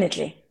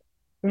 definitely,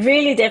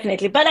 really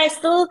definitely. But I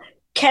still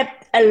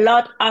kept a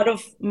lot out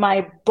of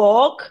my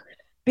book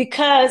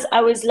because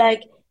I was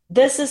like,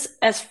 this is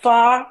as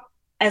far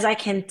as I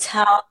can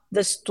tell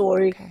the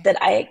story Okay.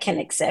 that I can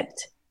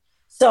accept.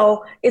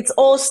 So it's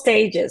all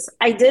stages.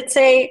 I did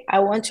say I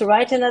want to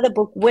write another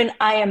book when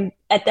I am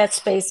at that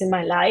space in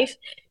my life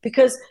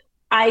because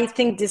I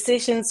think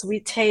decisions we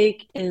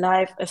take in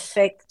life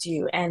affect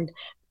you. And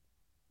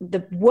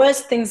the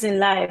worst things in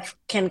life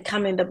can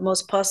come in the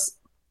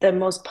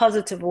most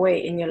positive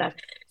way in your life.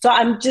 So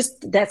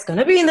that's going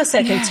to be in the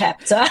second Yeah,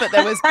 chapter, but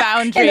there was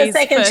in the boundaries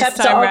second first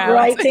chapter time of round.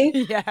 writing.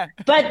 Yeah.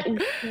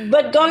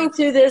 But going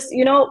through this,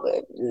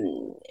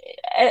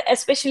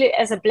 especially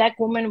as a Black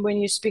woman, when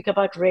you speak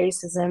about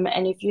racism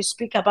and if you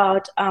speak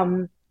about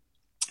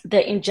the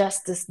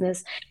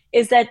injusticeness,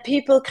 is that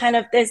people kind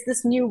of, there's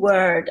this new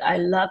word. I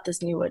love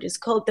this new word. It's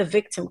called the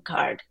victim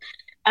card.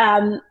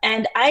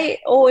 And I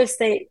always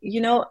say,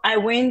 I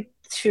went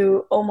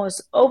through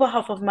almost over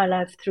half of my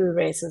life through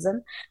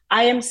racism.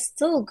 I am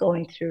still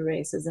going through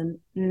racism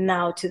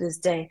now to this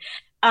day.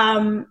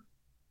 Um,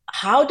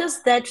 how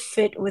does that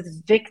fit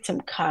with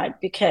victim card?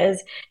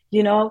 Because,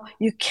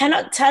 you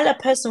cannot tell a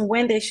person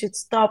when they should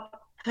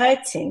stop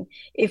hurting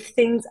if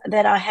things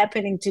that are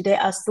happening today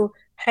are still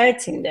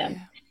hurting them.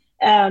 Yeah.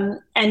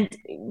 And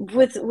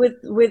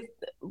with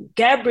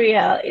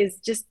Gabrielle is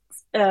just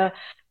uh,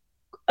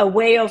 a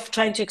way of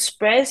trying to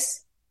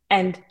express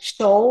and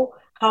show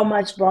how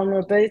much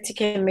vulnerability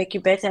can make you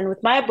better. And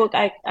with my book,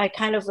 I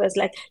kind of was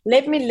like,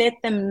 let me let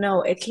them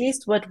know at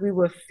least what we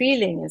were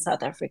feeling in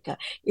South Africa.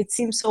 It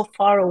seems so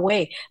far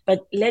away,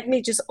 but let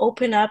me just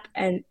open up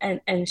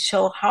and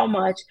show how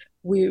much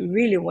we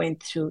really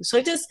went through.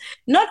 So just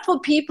not for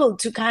people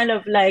to kind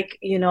of like,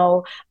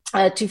 to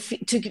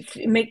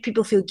make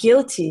people feel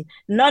guilty.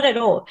 Not at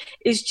all.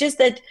 It's just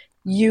that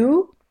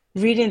you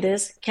reading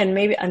this can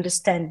maybe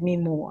understand me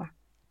more.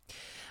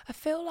 I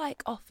feel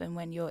like often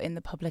when you're in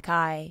the public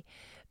eye,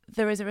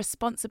 there is a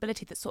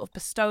responsibility that's sort of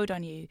bestowed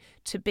on you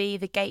to be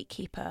the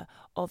gatekeeper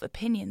of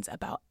opinions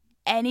about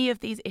any of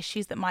these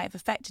issues that might have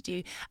affected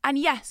you. And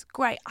yes,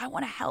 great, I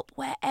want to help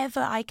wherever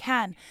I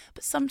can,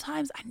 but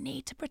sometimes I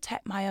need to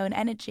protect my own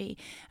energy.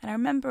 And I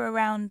remember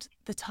around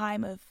the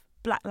time of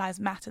Black Lives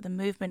Matter, the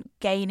movement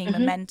gaining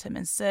momentum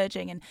and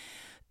surging, and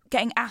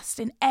getting asked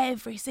in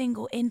every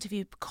single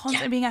interview,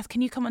 constantly being asked,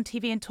 can you come on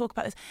TV and talk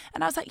about this?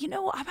 And I was like, you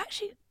know what, I'm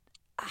actually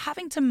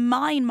having to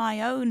mind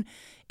my own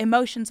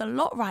emotions a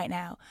lot right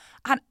now.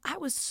 And I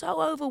was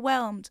so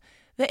overwhelmed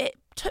that it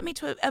took me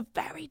to a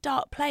very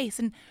dark place.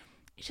 And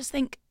you just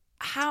think,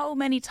 how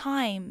many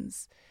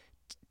times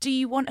do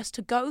you want us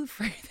to go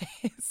through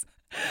this?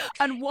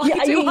 And why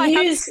do I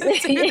have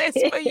to do this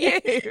for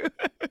you?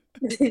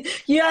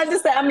 You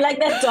understand? I'm like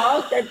that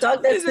dog that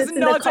sits in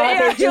the car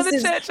that just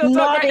is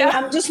nodding. Right,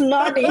 I'm just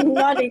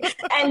nodding.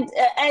 And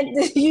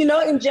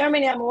in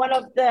Germany, I'm one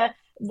of the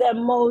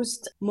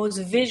most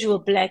visual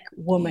Black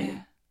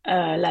woman.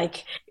 And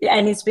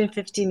it's been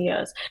 15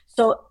 years.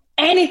 So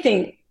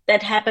anything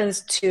that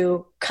happens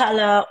to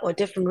color or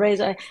different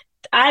race,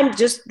 I'm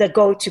just the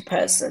go-to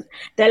person.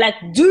 They're like,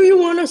 do you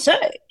want to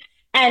say?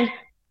 And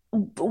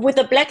with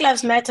the Black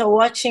Lives Matter,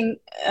 watching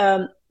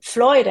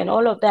Floyd and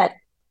all of that,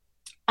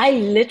 I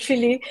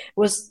literally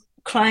was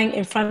crying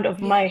in front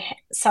of my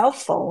cell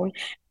phone.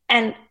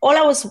 And all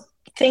I was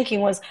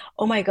thinking was,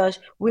 oh my gosh,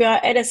 we are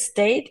at a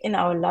state in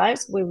our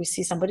lives where we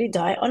see somebody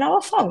die on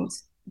our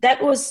phones.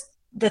 That was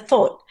the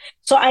thought.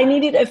 So I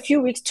needed a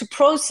few weeks to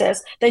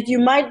process that you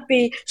might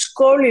be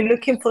scrolling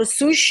looking for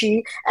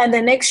sushi and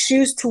the next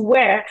shoes to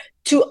wear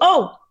to,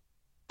 oh,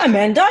 a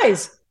man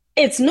dies.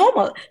 It's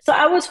normal. So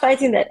I was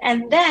fighting that.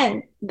 And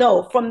then,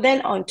 though, from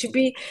then on, to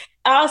be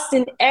asked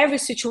in every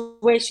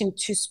situation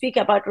to speak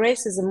about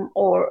racism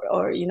or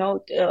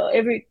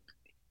every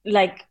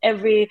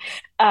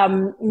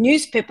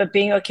newspaper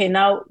being, okay,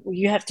 now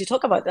you have to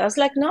talk about that. I was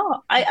like,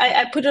 no,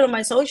 I put it on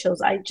my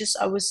socials. I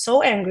was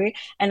so angry,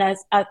 and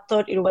I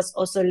thought it was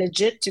also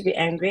legit to be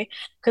angry,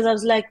 because I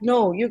was like,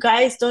 no, you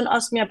guys don't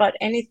ask me about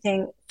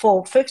anything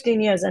for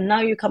 15 years, and now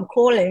you come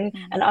calling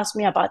and ask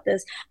me about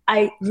this.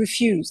 I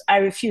refuse.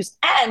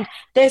 And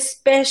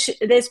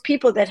there's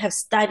people that have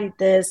studied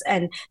this,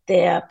 and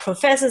there are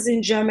professors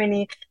in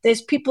Germany.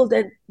 There's people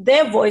that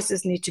their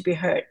voices need to be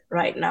heard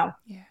right now.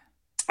 Yeah.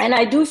 And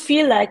I do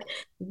feel like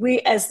we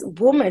as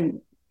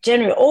women,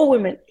 generally all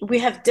women, we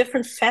have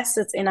different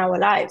facets in our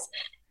lives.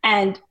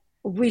 And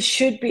we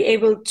should be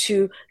able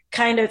to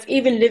kind of,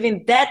 even live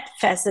in that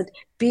facet,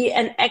 be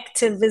an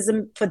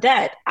activism for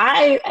that.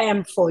 I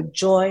am for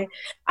joy.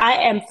 I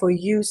am for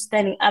you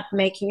standing up,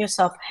 making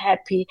yourself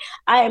happy.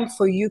 I am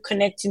for you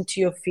connecting to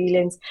your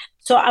feelings.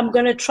 So I'm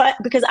going to try,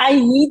 because I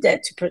need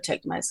that to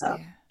protect myself,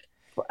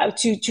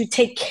 to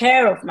take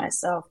care of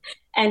myself.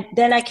 And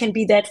then I can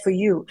be that for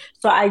you.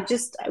 So I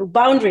just,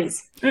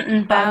 boundaries.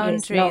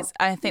 Boundaries. No.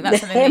 I think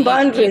that's something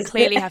that you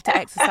clearly have to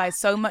exercise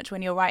so much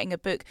when you're writing a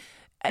book.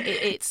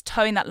 It's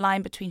towing that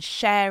line between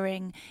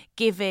sharing,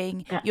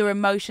 giving your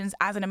emotions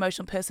as an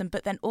emotional person,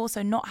 but then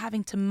also not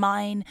having to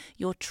mine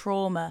your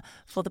trauma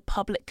for the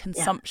public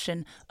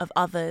consumption of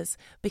others,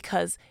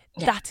 because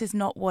that is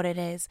not what it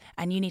is.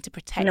 And you need to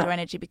protect your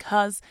energy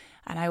because,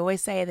 and I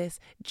always say this,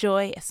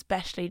 joy,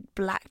 especially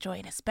Black joy,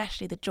 and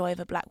especially the joy of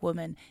a Black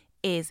woman,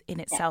 is in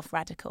itself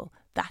radical.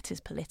 That is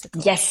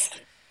political. Yes.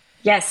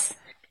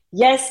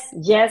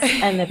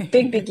 And a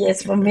big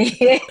yes for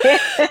me.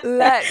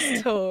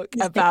 Let's talk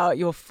about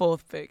your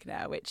fourth book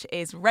now, which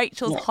is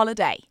Rachel's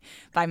Holiday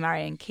by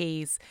Marian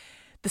Keyes,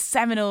 the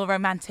seminal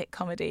romantic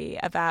comedy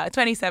about a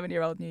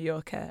 27-year-old New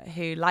Yorker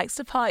who likes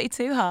to party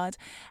too hard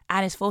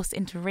and is forced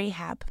into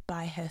rehab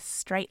by her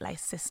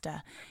straight-laced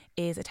sister.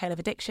 Is a tale of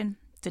addiction,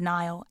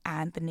 denial,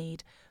 and the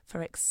need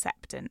for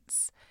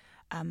acceptance.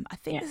 I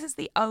think this is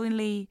the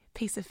only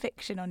piece of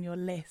fiction on your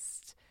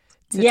list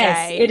today.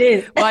 Yes, it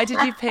is. Why did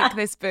you pick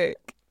this book?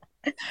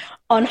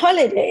 On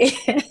holiday.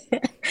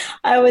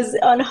 I was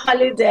on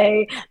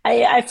holiday.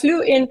 I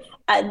flew in.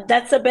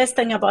 That's the best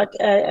thing about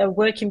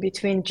working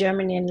between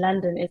Germany and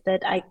London, is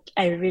that I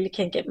really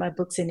can get my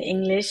books in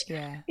English.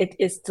 Yeah. It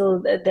is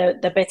still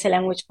the better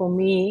language for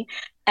me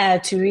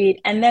to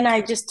read. And then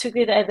I just took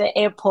it at the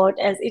airport,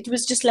 as it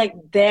was just like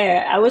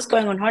there. I was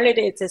going on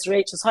holiday. It says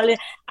Rachel's Holiday.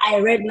 I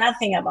read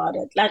nothing about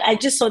it. Like, I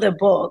just saw the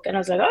book and I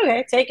was like,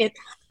 okay, take it.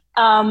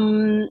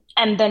 And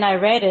then I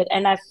read it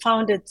and I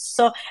found it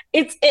so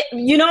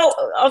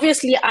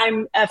obviously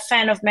I'm a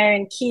fan of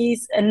Marian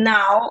Keyes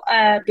now,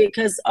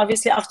 because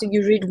obviously after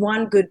you read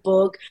one good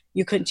book,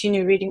 you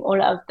continue reading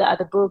all of the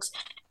other books.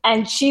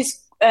 And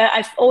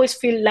I always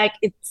feel like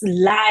it's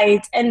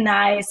light and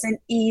nice and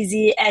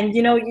easy, and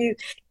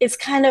it's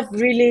kind of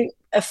really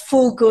a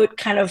full good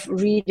kind of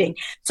reading.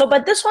 So,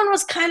 but this one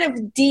was kind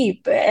of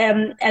deep,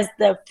 as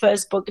the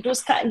first book. It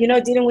was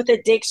dealing with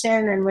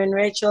addiction, and when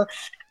Rachel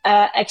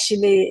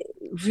actually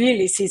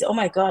really sees, oh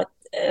my God,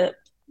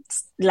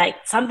 like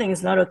something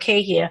is not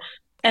okay here.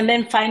 And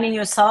then finding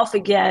yourself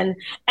again.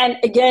 And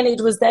again,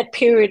 it was that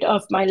period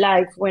of my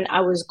life when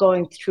I was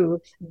going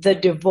through the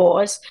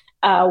divorce,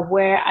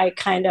 where I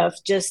kind of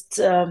just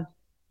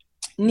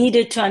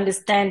needed to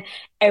understand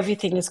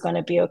everything is going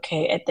to be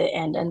okay at the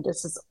end, and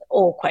this is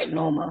all quite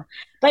normal.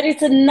 But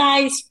it's a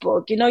nice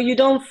book. You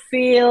don't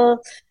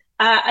feel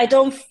I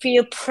don't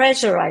feel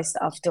pressurized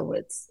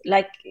afterwards.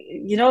 Like,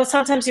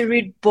 sometimes you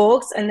read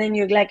books and then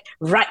you're like,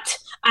 right,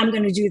 I'm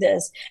going to do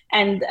this.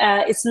 And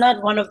it's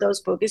not one of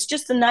those books. It's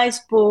just a nice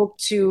book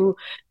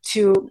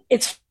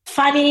it's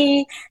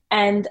funny,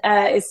 and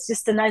it's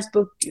just a nice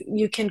book.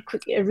 You can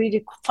read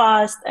it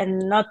fast and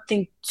not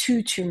think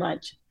too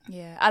much.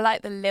 Yeah, I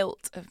like the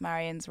lilt of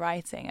Marian's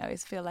writing. I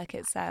always feel like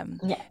it's Yeah.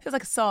 feels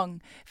like a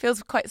song.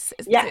 Feels quite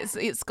Yeah.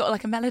 it's got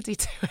like a melody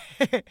to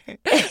it.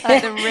 Like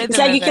the It's rhythm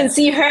like of you can it.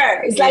 see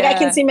her. It's like I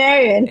can Yeah. see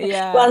Marion.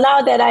 Yeah. Well,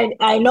 now that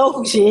I know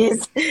who she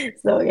is.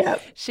 So yeah.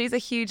 She's a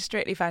huge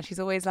Strictly fan. She's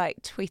always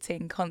like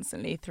tweeting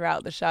constantly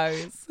throughout the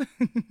shows.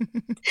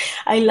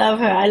 I love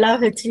her. I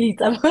love her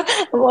tweets. I'm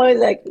always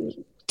like,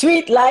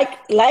 tweet,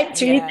 like,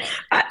 tweet. Yeah.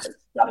 I,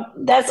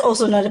 that's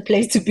also not a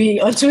place to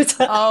be on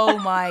Twitter. Oh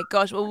my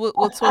gosh. Well,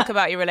 we'll talk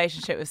about your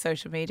relationship with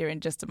social media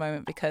in just a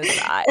moment, because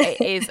it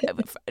is,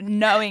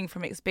 knowing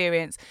from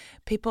experience,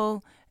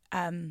 people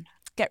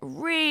get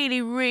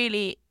really,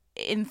 really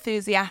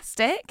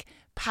enthusiastic,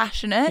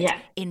 passionate, Yeah.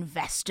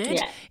 invested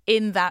Yeah.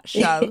 in that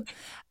show.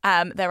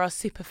 There are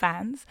super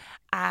fans,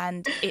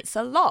 and it's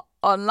a lot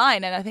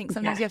online. And I think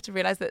sometimes Yeah. you have to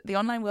realize that the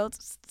online world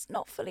is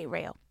not fully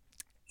real.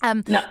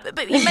 No.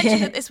 But you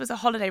mentioned that this was a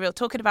holiday reel,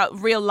 talking about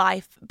real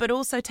life, but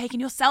also taking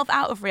yourself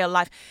out of real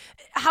life.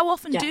 How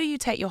often Yeah. do you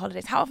take your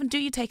holidays? How often do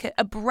you take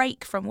a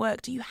break from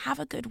work? Do you have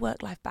a good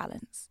work-life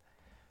balance?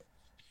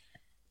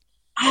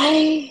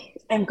 I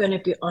am going to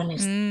be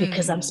honest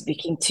because I'm Mm.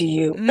 speaking to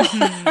you.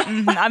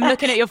 I'm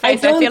looking at your I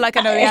face. I feel don't like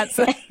I know the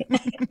answer.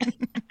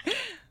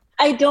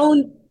 I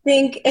don't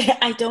think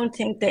I don't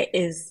think there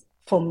is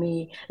for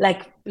me,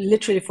 like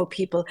literally for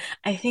people.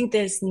 I think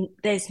there's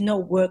no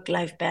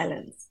work-life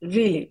balance.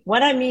 Really.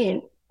 What I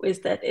mean is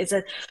that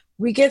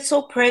we get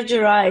so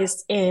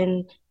pressurized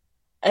in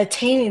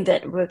attaining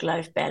that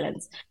work-life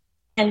balance.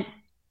 And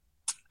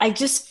I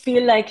just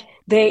feel like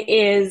there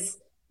is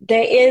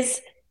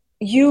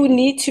you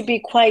need to be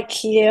quite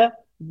clear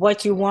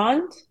what you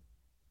want,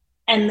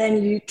 and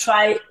then you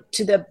try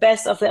to the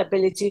best of the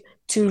ability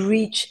to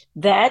reach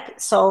that.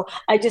 So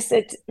I just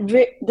said,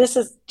 this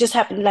has just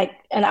happened like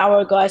an hour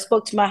ago. I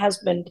spoke to my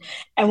husband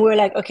and we were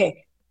like,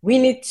 okay, we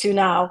need to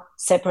now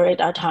separate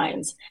our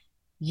times.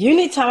 You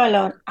need time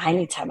alone, I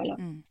need time alone.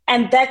 Mm.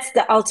 And that's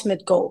the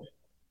ultimate goal.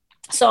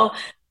 So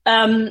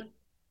um,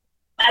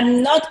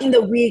 I'm not in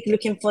the week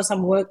looking for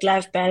some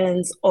work-life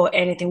balance or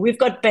anything. We've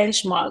got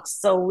benchmarks.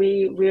 So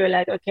we were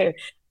like, okay,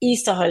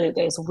 Easter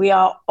holidays, we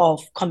are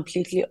off,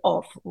 completely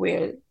off.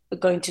 We're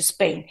going to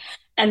Spain.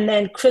 And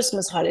then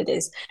Christmas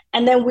holidays.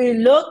 And then we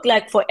look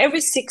like for every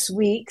 6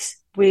 weeks,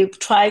 we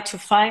try to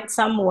find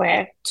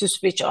somewhere to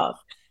switch off.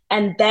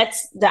 And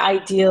that's the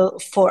ideal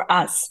for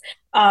us.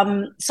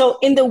 So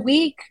in the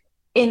week,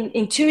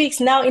 in 2 weeks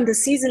now in the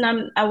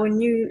season, our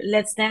new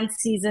Let's Dance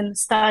season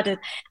started.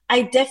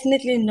 I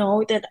definitely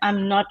know that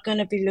I'm not going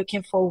to be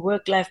looking for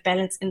work-life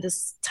balance in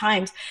this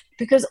times,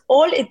 because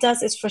all it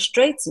does is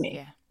frustrates me.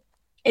 Yeah.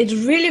 It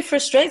really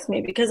frustrates me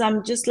because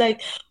I'm just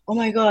like, oh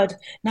my God,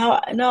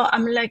 now no,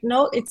 I'm like,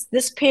 no, it's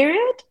this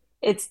period,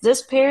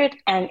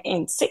 and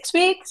in 6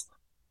 weeks,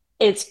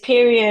 it's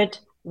period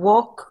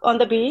walk on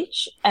the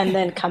beach and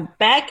then come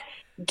back,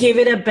 give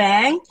it a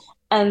bang,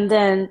 and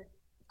then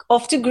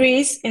off to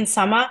Greece in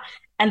summer,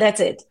 and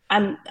that's it.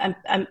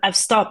 I've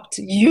stopped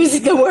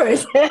using the word.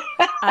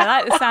 I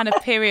like the sound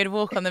of period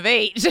walk on the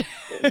beach.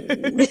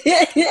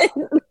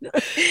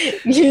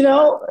 you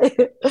know,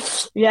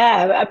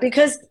 yeah,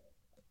 because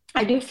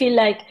I do feel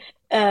like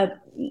uh,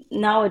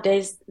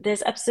 nowadays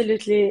there's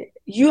absolutely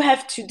you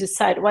have to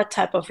decide what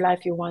type of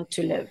life you want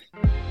to live.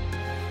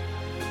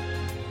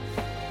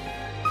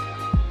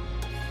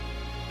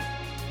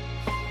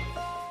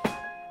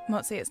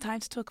 Motsi, it's time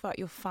to talk about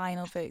your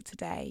final book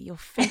today, your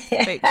fifth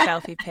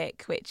Bookshelfie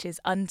pick, which is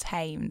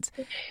Untamed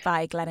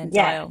by Glennon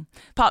Yeah. Doyle.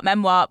 Part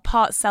memoir,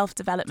 part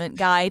self-development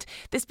guide.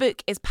 This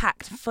book is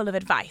packed full of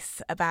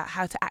advice about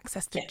how to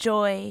access the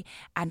joy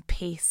and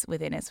peace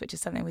within us, which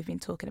is something we've been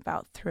talking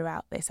about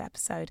throughout this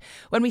episode.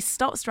 When we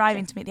stop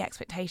striving to meet the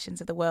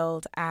expectations of the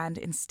world and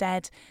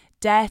instead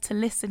dare to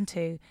listen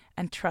to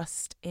and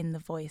trust in the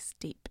voice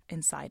deep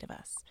inside of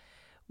us.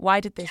 Why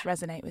did this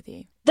resonate with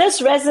you?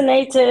 This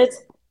resonated.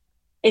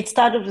 It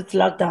started with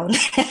lockdown.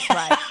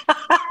 Right.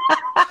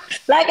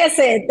 Like I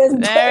said, there's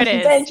There it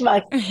is.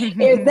 benchmark.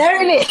 If there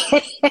really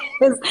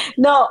is.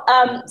 No,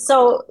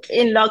 so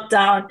in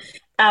lockdown,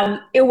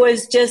 it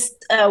was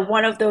just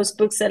one of those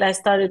books that I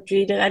started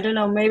reading. I don't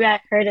know, maybe I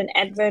heard an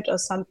advert or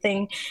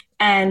something,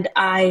 and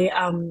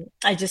I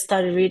just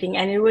started reading,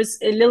 and it was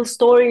little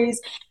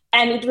stories,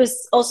 and it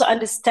was also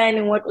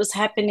understanding what was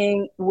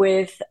happening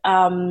with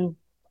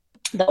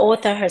the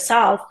author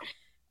herself,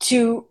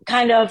 to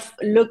kind of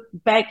look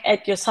back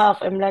at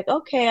yourself and like,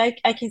 okay,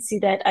 I can see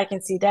that, I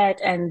can see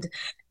that. And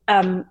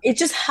it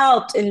just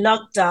helped in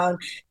lockdown.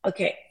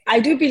 Okay, I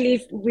do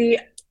believe we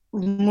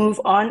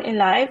move on in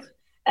life.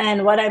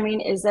 And what I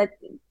mean is that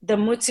the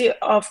Motsi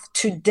of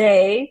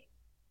today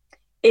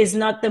is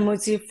not the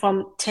Motsi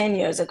from 10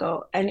 years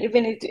ago. And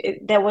even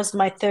that was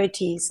my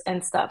 30s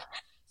and stuff.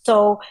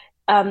 So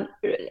um,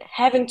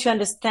 having to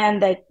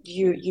understand that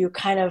you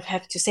kind of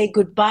have to say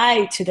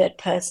goodbye to that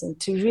person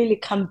to really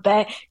come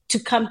back, to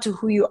come to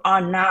who you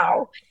are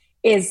now,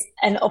 is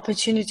an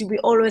opportunity we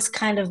always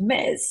kind of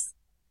miss.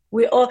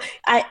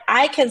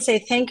 I can say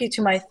thank you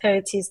to my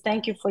 30s.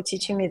 Thank you for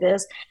teaching me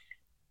this.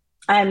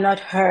 I am not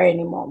her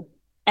anymore,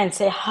 and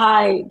say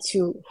hi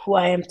to who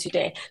I am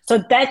today.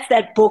 So that's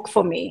that book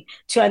for me,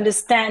 to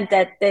understand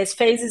that there's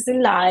phases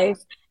in life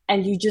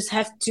and you just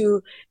have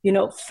to,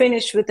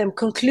 finish with them,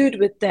 conclude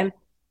with them,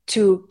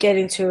 to get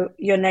into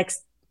your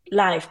next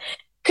life.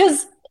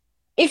 Because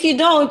if you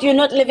don't, you're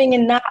not living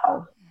in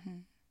now.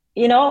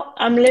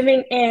 I'm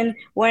living in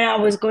when I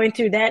was going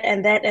through that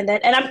and that and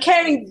that, and I'm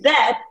carrying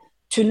that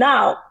to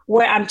now,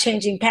 where I'm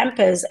changing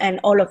Pampers and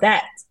all of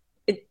that.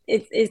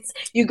 It's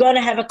you're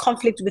gonna have a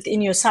conflict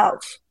within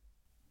yourself.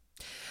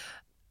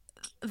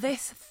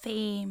 This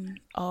theme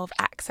of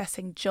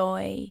accessing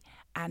joy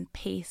and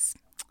peace,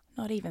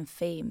 not even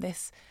theme,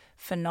 this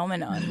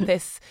phenomenon,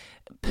 this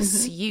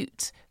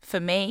pursuit for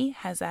me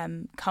has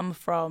come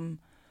from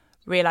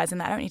realizing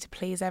that I don't need to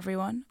please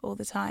everyone all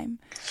the time.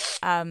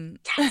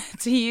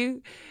 Do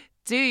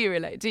you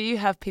relate? Do you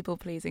have people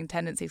pleasing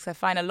tendencies? I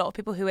find a lot of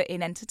people who are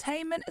in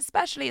entertainment,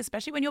 especially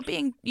when you're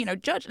being,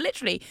 judged.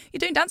 Literally, you're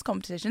doing dance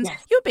competitions.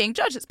 Yes. You're being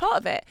judged. It's part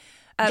of it.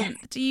 Yes.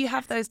 Do you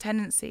have those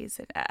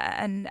tendencies,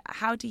 and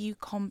how do you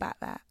combat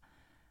that?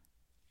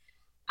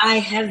 I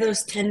have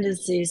those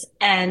tendencies,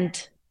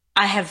 and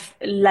I have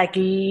like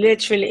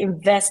literally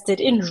invested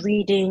in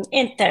reading,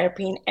 in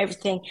therapy, in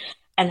everything,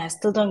 and I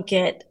still don't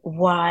get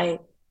why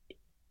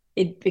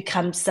it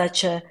becomes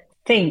such a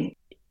thing.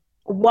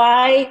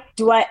 Why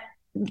do I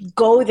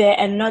go there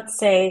and not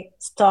say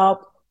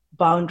stop,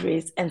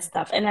 boundaries and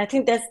stuff? And I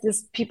think that's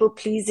this people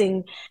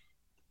pleasing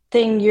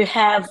thing you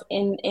have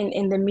in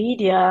the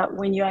media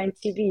when you're on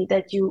TV,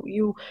 that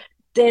you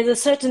there's a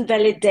certain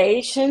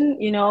validation,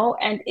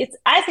 and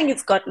I think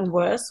it's gotten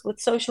worse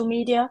with social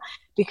media,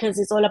 because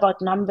it's all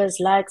about numbers,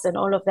 likes, and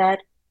all of that,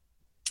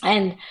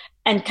 and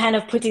kind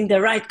of putting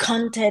the right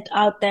content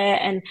out there,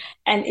 and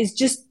it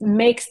just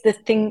makes the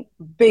thing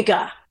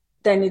bigger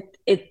than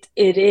it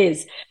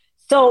is.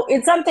 So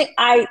it's something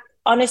I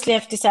honestly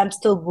have to say I'm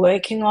still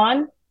working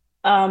on.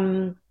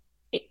 um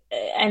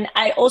and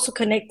I also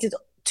connected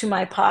to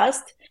my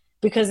past,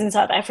 because in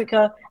South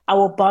Africa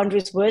our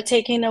boundaries were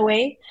taken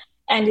away,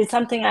 and it's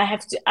something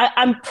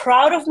I'm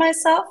proud of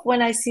myself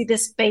when I see the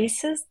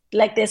spaces,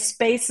 like there's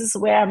spaces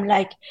where I'm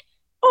like,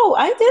 oh,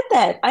 I did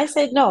that. I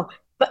said no.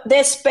 But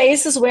there's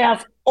spaces where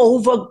I've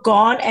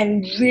overgone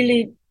and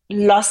really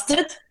lost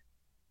it.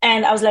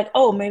 And I was like,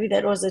 oh, maybe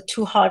that was a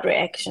too hard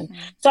reaction.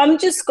 So I'm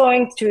just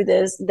going through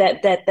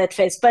that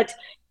phase. But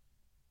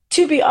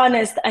to be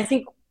honest, I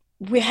think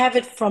we have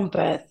it from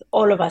birth,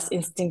 all of us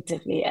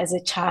instinctively as a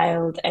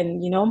child,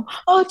 and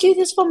oh, do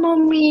this for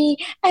mommy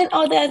and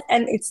all that,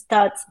 and it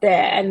starts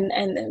there,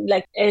 and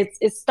like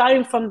it's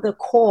starting from the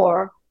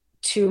core,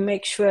 to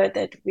make sure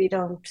that we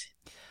don't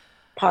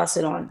pass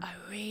it on. I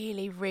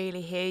really,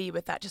 really hear you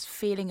with that, just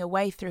feeling a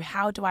way through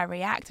how do I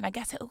react. And I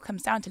guess it all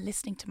comes down to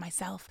listening to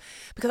myself,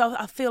 because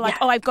I feel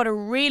like, I've got to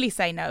really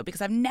say no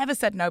because I've never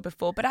said no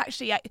before. But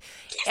actually,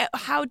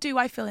 how do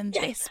I feel in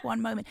this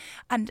one moment?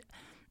 And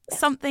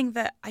something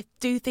that I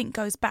do think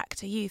goes back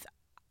to youth.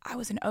 I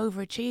was an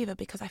overachiever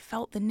because I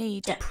felt the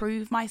need to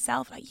prove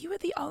myself. Like, you were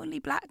the only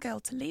black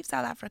girl to leave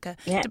South Africa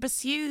to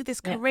pursue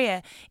this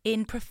career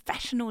in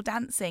professional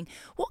dancing.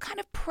 What kind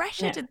of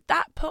pressure did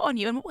that put on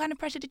you? And what kind of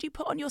pressure did you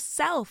put on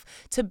yourself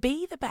to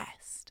be the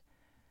best?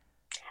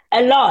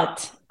 A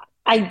lot.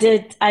 I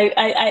did.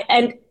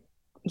 And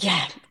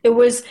it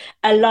was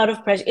a lot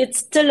of pressure. It's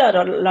still a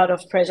lot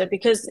of pressure,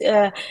 because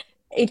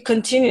it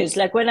continues.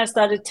 Like when I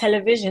started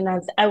television,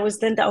 I was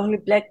then the only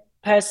black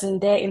person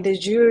there in the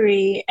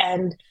jury,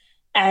 and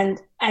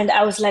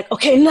I was like,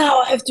 okay, now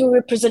I have to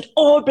represent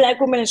all black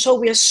women and show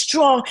we are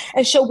strong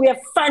and show we are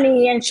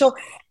funny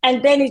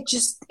and then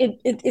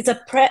it's a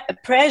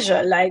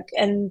pressure, like,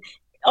 and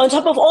on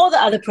top of all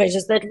the other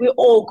pressures that we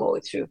all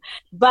go through.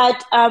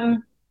 But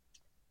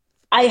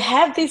I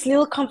have these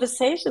little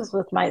conversations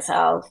with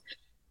myself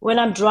when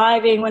I'm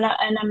driving, and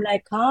I'm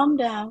like, calm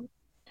down,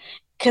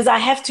 because I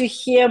have to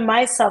hear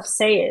myself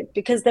say it,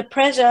 because the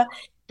pressure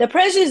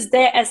is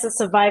there as a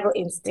survival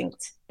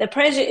instinct. The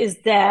pressure is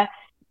there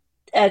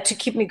to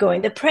keep me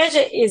going. The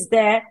pressure is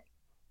there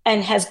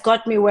and has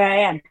got me where I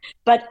am.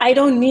 But I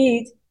don't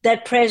need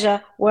that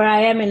pressure where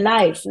I am in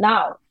life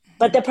now.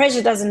 But the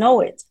pressure doesn't know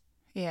it.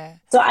 Yeah.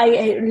 So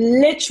I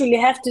literally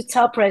have to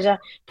tell pressure,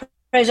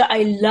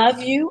 I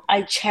love you,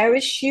 I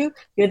cherish you,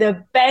 you're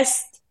the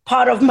best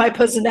part of my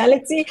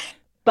personality,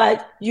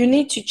 but you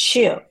need to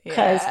chill,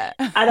 because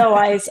Yeah.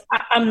 otherwise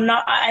I'm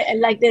not.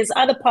 Like, there's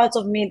other parts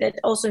of me that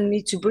also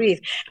need to breathe.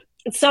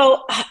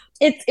 So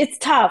it's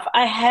tough.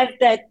 I have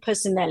that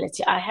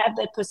personality. I have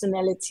that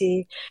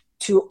personality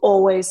to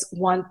always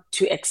want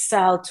to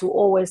excel, to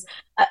always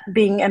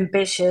being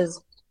ambitious.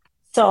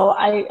 So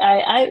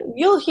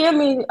you'll hear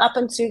me up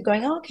until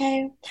going,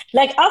 okay.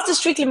 Like after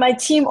Strictly, my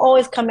team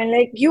always come in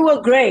like, you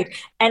were great.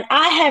 And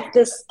I have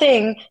this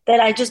thing that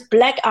I just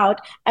black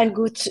out and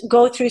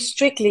go through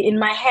Strictly in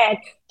my head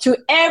to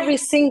every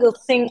single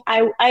thing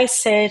I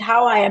said,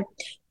 how I am,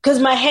 because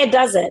my head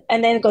does it.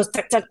 And then it goes,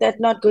 tuck, tuck, that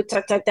not good,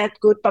 tuck, tuck, that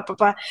good, pa, pa,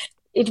 pa.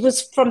 It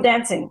was from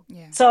dancing.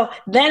 Yeah. So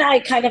then I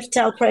kind of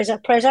tell pressure,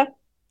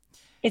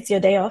 it's your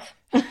day off.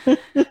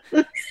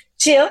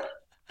 Chill,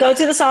 go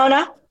to the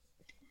sauna,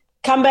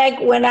 come back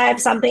when I have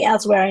something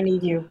else where I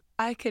need you.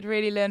 I could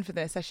really learn from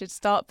this. I should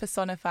start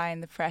personifying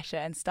the pressure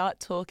and start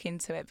talking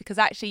to it, because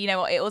actually, you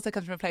know what, it also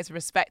comes from a place of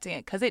respecting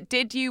it, because it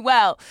did you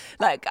well.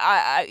 Like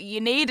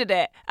you needed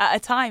it at a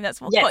time. That's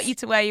what got you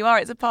to where you are.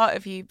 It's a part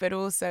of you, but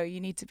also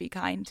you need to be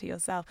kind to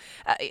yourself.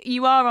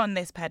 You are on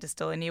this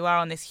pedestal and you are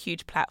on this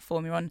huge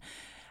platform. You're on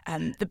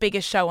the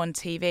biggest show on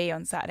TV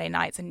on Saturday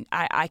nights, and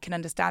I can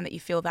understand that you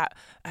feel that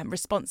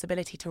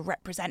responsibility to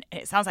represent, and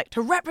it sounds like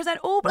to represent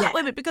all black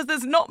women, because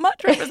there's not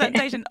much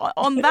representation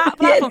on that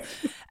platform.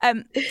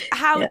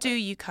 How do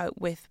you cope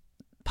with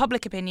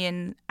public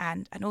opinion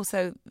and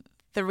also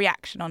the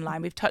reaction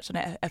online? We've touched on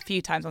it a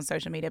few times on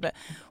social media, but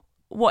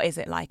what is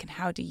it like and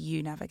how do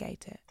you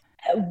navigate it?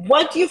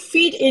 What you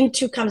feed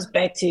into comes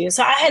back to you.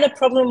 So I had a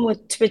problem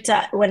with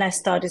Twitter when I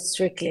started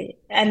Strictly.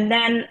 And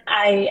then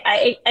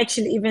I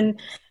actually even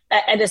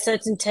at a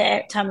certain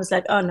time was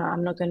like, oh no,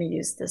 I'm not going to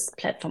use this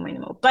platform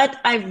anymore. But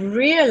I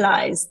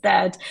realized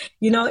that,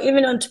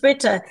 even on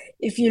Twitter,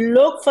 if you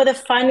look for the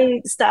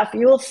funny stuff,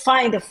 you will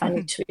find the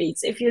funny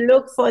tweets. If you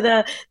look for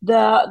the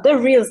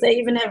reels, they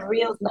even have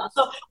reels now.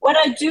 So what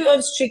I do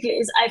on Strictly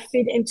is I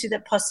feed into the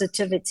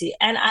positivity.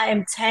 And I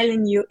am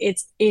telling you,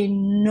 it's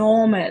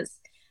enormous.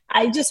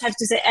 I just have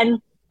to say, and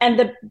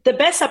the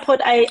best support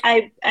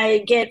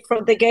I get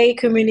from the gay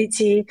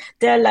community,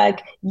 they're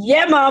like,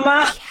 yeah,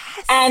 mama. Yes.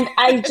 And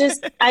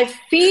I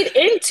feed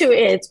into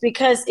it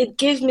because it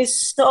gives me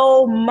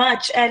so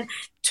much. And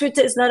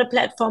Twitter is not a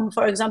platform,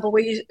 for example,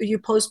 where you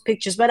post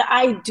pictures, but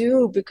I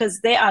do,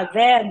 because they are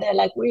there and they're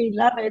like, we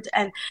love it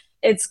and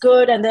it's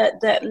good. And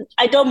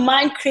I don't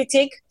mind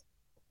critic,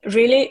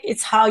 really,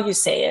 it's how you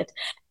say it.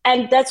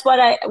 And that's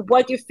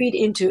what you feed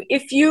into.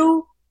 If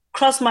you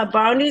cross my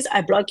boundaries,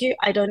 I block you,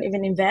 I don't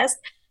even invest.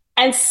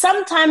 And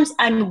sometimes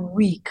I'm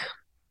weak,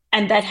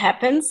 and that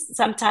happens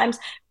sometimes,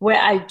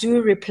 where I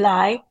do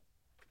reply,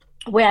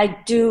 where I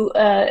do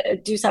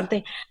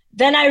something,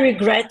 then I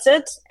regret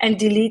it and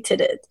deleted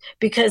it,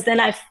 because then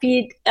I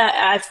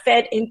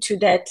fed into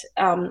that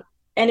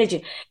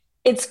energy.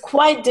 It's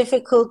quite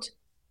difficult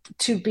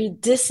to be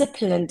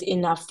disciplined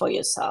enough for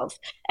yourself.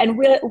 And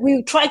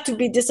we try to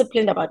be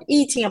disciplined about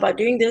eating, about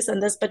doing this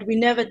and this, but we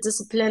never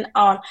discipline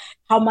on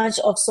how much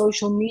of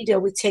social media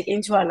we take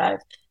into our life.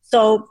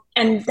 So,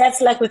 and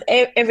that's like with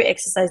every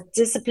exercise,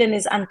 discipline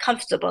is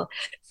uncomfortable.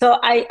 So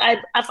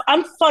I've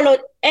unfollowed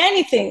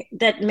anything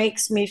that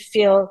makes me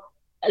feel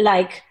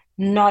like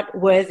not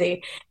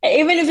worthy.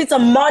 Even if it's a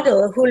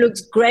model who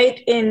looks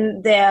great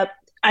in their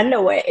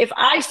underwear, if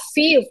I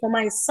feel for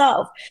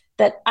myself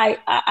that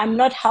I'm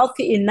not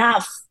healthy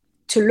enough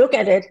to look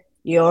at it,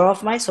 you're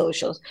off my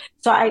socials.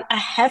 So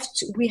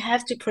we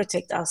have to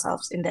protect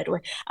ourselves in that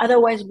way.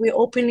 Otherwise, we're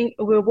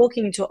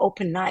walking into an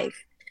open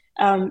knife.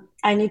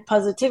 I need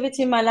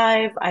positivity in my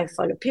life. I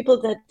follow people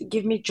that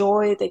give me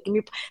joy,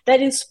 that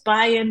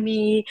inspire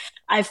me.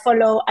 I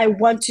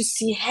want to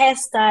see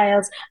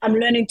hairstyles. I'm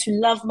learning to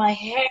love my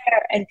hair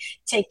and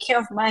take care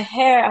of my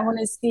hair. I want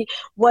to see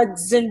what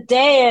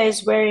Zendaya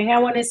is wearing. I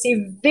want to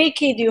see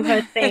Vicky do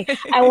her thing.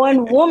 I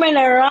want women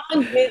around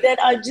me that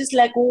are just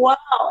like, wow.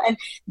 And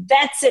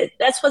that's it.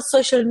 That's what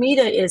social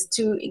media is,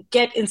 to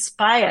get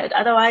inspired.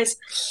 Otherwise,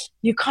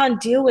 you can't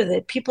deal with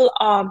it. People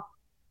are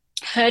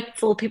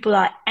hurtful, people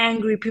are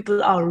angry,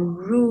 people are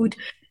rude,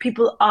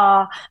 people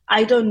are,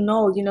 I don't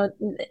know,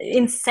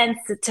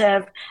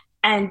 insensitive.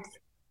 And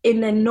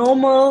in a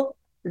normal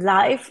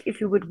life, if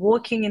you would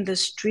walking in the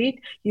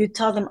street, you'd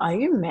tell them, are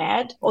you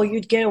mad? Or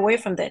you'd get away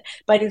from that.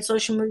 But in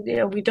social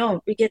media, we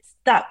don't. We get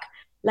stuck.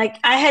 Like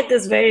I had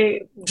this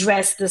very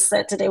dress this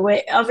Saturday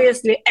where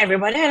obviously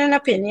everybody had an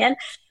opinion,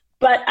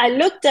 but I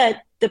looked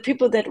at the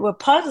people that were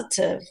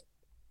positive,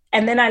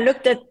 and then I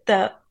looked at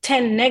the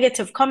 10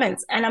 negative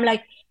comments, and I'm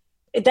like,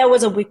 That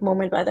was a weak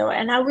moment, by the way.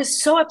 And I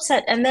was so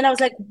upset. And then I was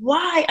like,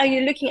 why are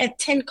you looking at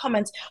 10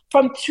 comments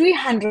from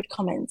 300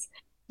 comments?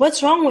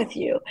 What's wrong with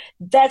you?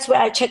 That's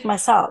where I check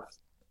myself.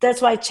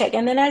 That's why I check.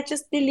 And then I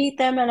just delete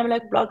them and I'm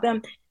like, block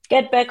them,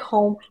 get back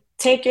home,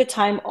 take your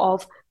time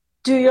off,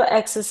 do your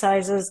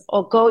exercises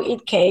or go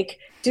eat cake,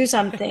 do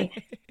something.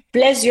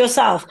 Bless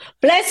yourself.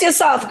 Bless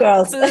yourself,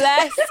 girls.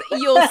 Bless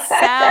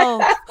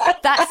yourself.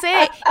 That's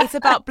it. It's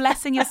about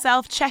blessing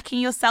yourself,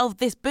 checking yourself.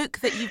 This book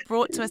that you've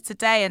brought to us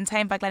today,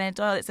 Untamed by Glennon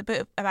Doyle, it's a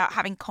book about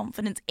having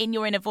confidence in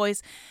your inner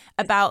voice,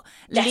 about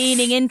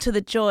leaning into the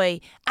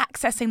joy,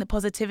 accessing the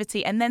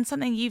positivity, and then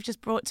something you've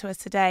just brought to us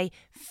today,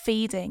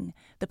 feeding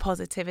the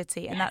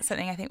positivity. And that's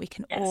something I think we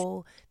can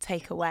all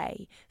take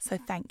away. So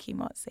thank you,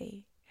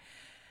 Motsi.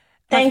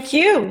 Thank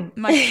you.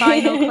 My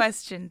final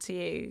question to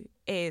you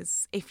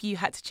is, if you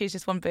had to choose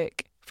just one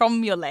book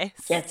from your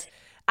list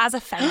as a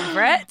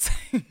favourite,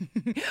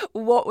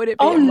 what would it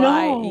be? Oh, and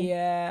why? no.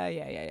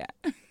 Yeah.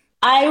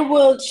 I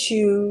will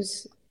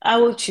choose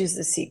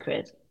The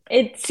Secret.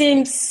 It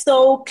seems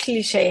so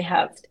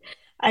cliche-heavy.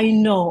 I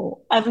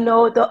know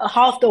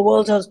half the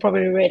world has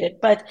probably read it,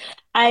 but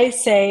I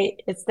say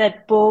it's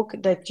that book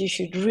that you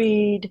should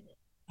read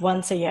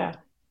once a year.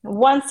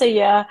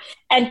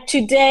 And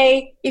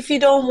today, if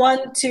you don't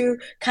want to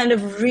kind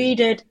of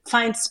read it,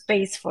 find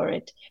space for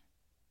it.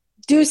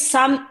 Do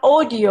some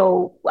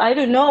audio. I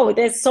don't know.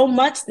 There's so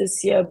much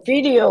this year.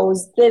 Videos,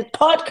 there's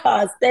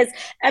podcasts, there's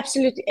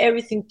absolutely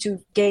everything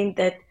to gain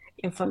that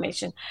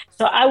information.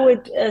 So I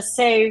would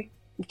say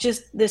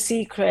just The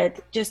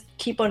Secret, just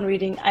keep on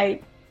reading.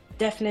 I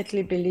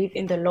definitely believe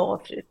in the law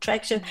of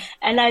attraction,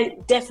 and I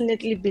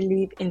definitely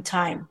believe in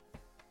time.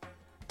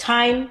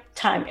 Time,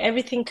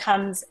 everything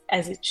comes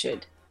as it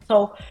should.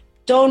 So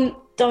don't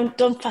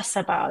fuss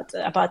about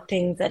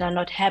things that are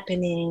not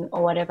happening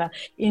or whatever.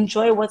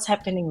 Enjoy what's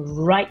happening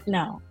right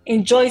now.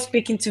 Enjoy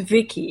speaking to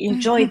Vicky.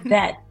 Enjoy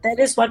that. That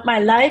is what my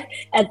life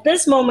at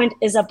this moment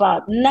is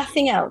about.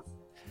 Nothing else.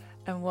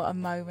 And what a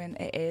moment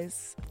it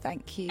is.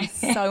 Thank you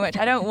so much.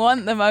 I don't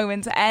want the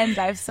moment to end.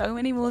 I have so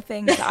many more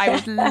things that I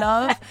would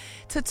love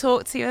to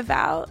talk to you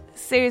about.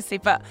 Seriously.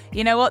 But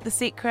you know what? The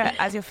Secret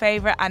as your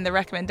favourite and the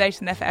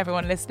recommendation there for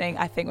everyone listening,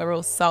 I think we're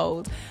all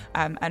sold.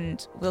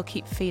 And we'll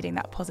keep feeding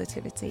that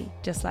positivity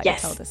just like you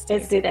told us to.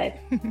 Let's do that.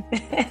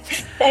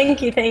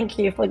 Thank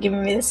you for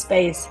giving me the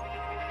space.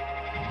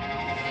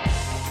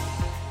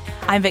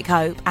 I'm Vic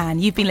Hope, and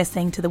you've been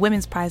listening to the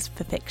Women's Prize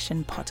for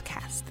Fiction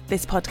podcast.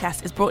 This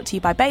podcast is brought to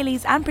you by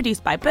Bailey's and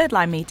produced by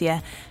Birdline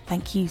Media.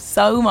 Thank you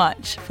so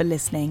much for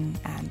listening,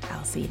 and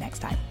I'll see you next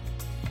time.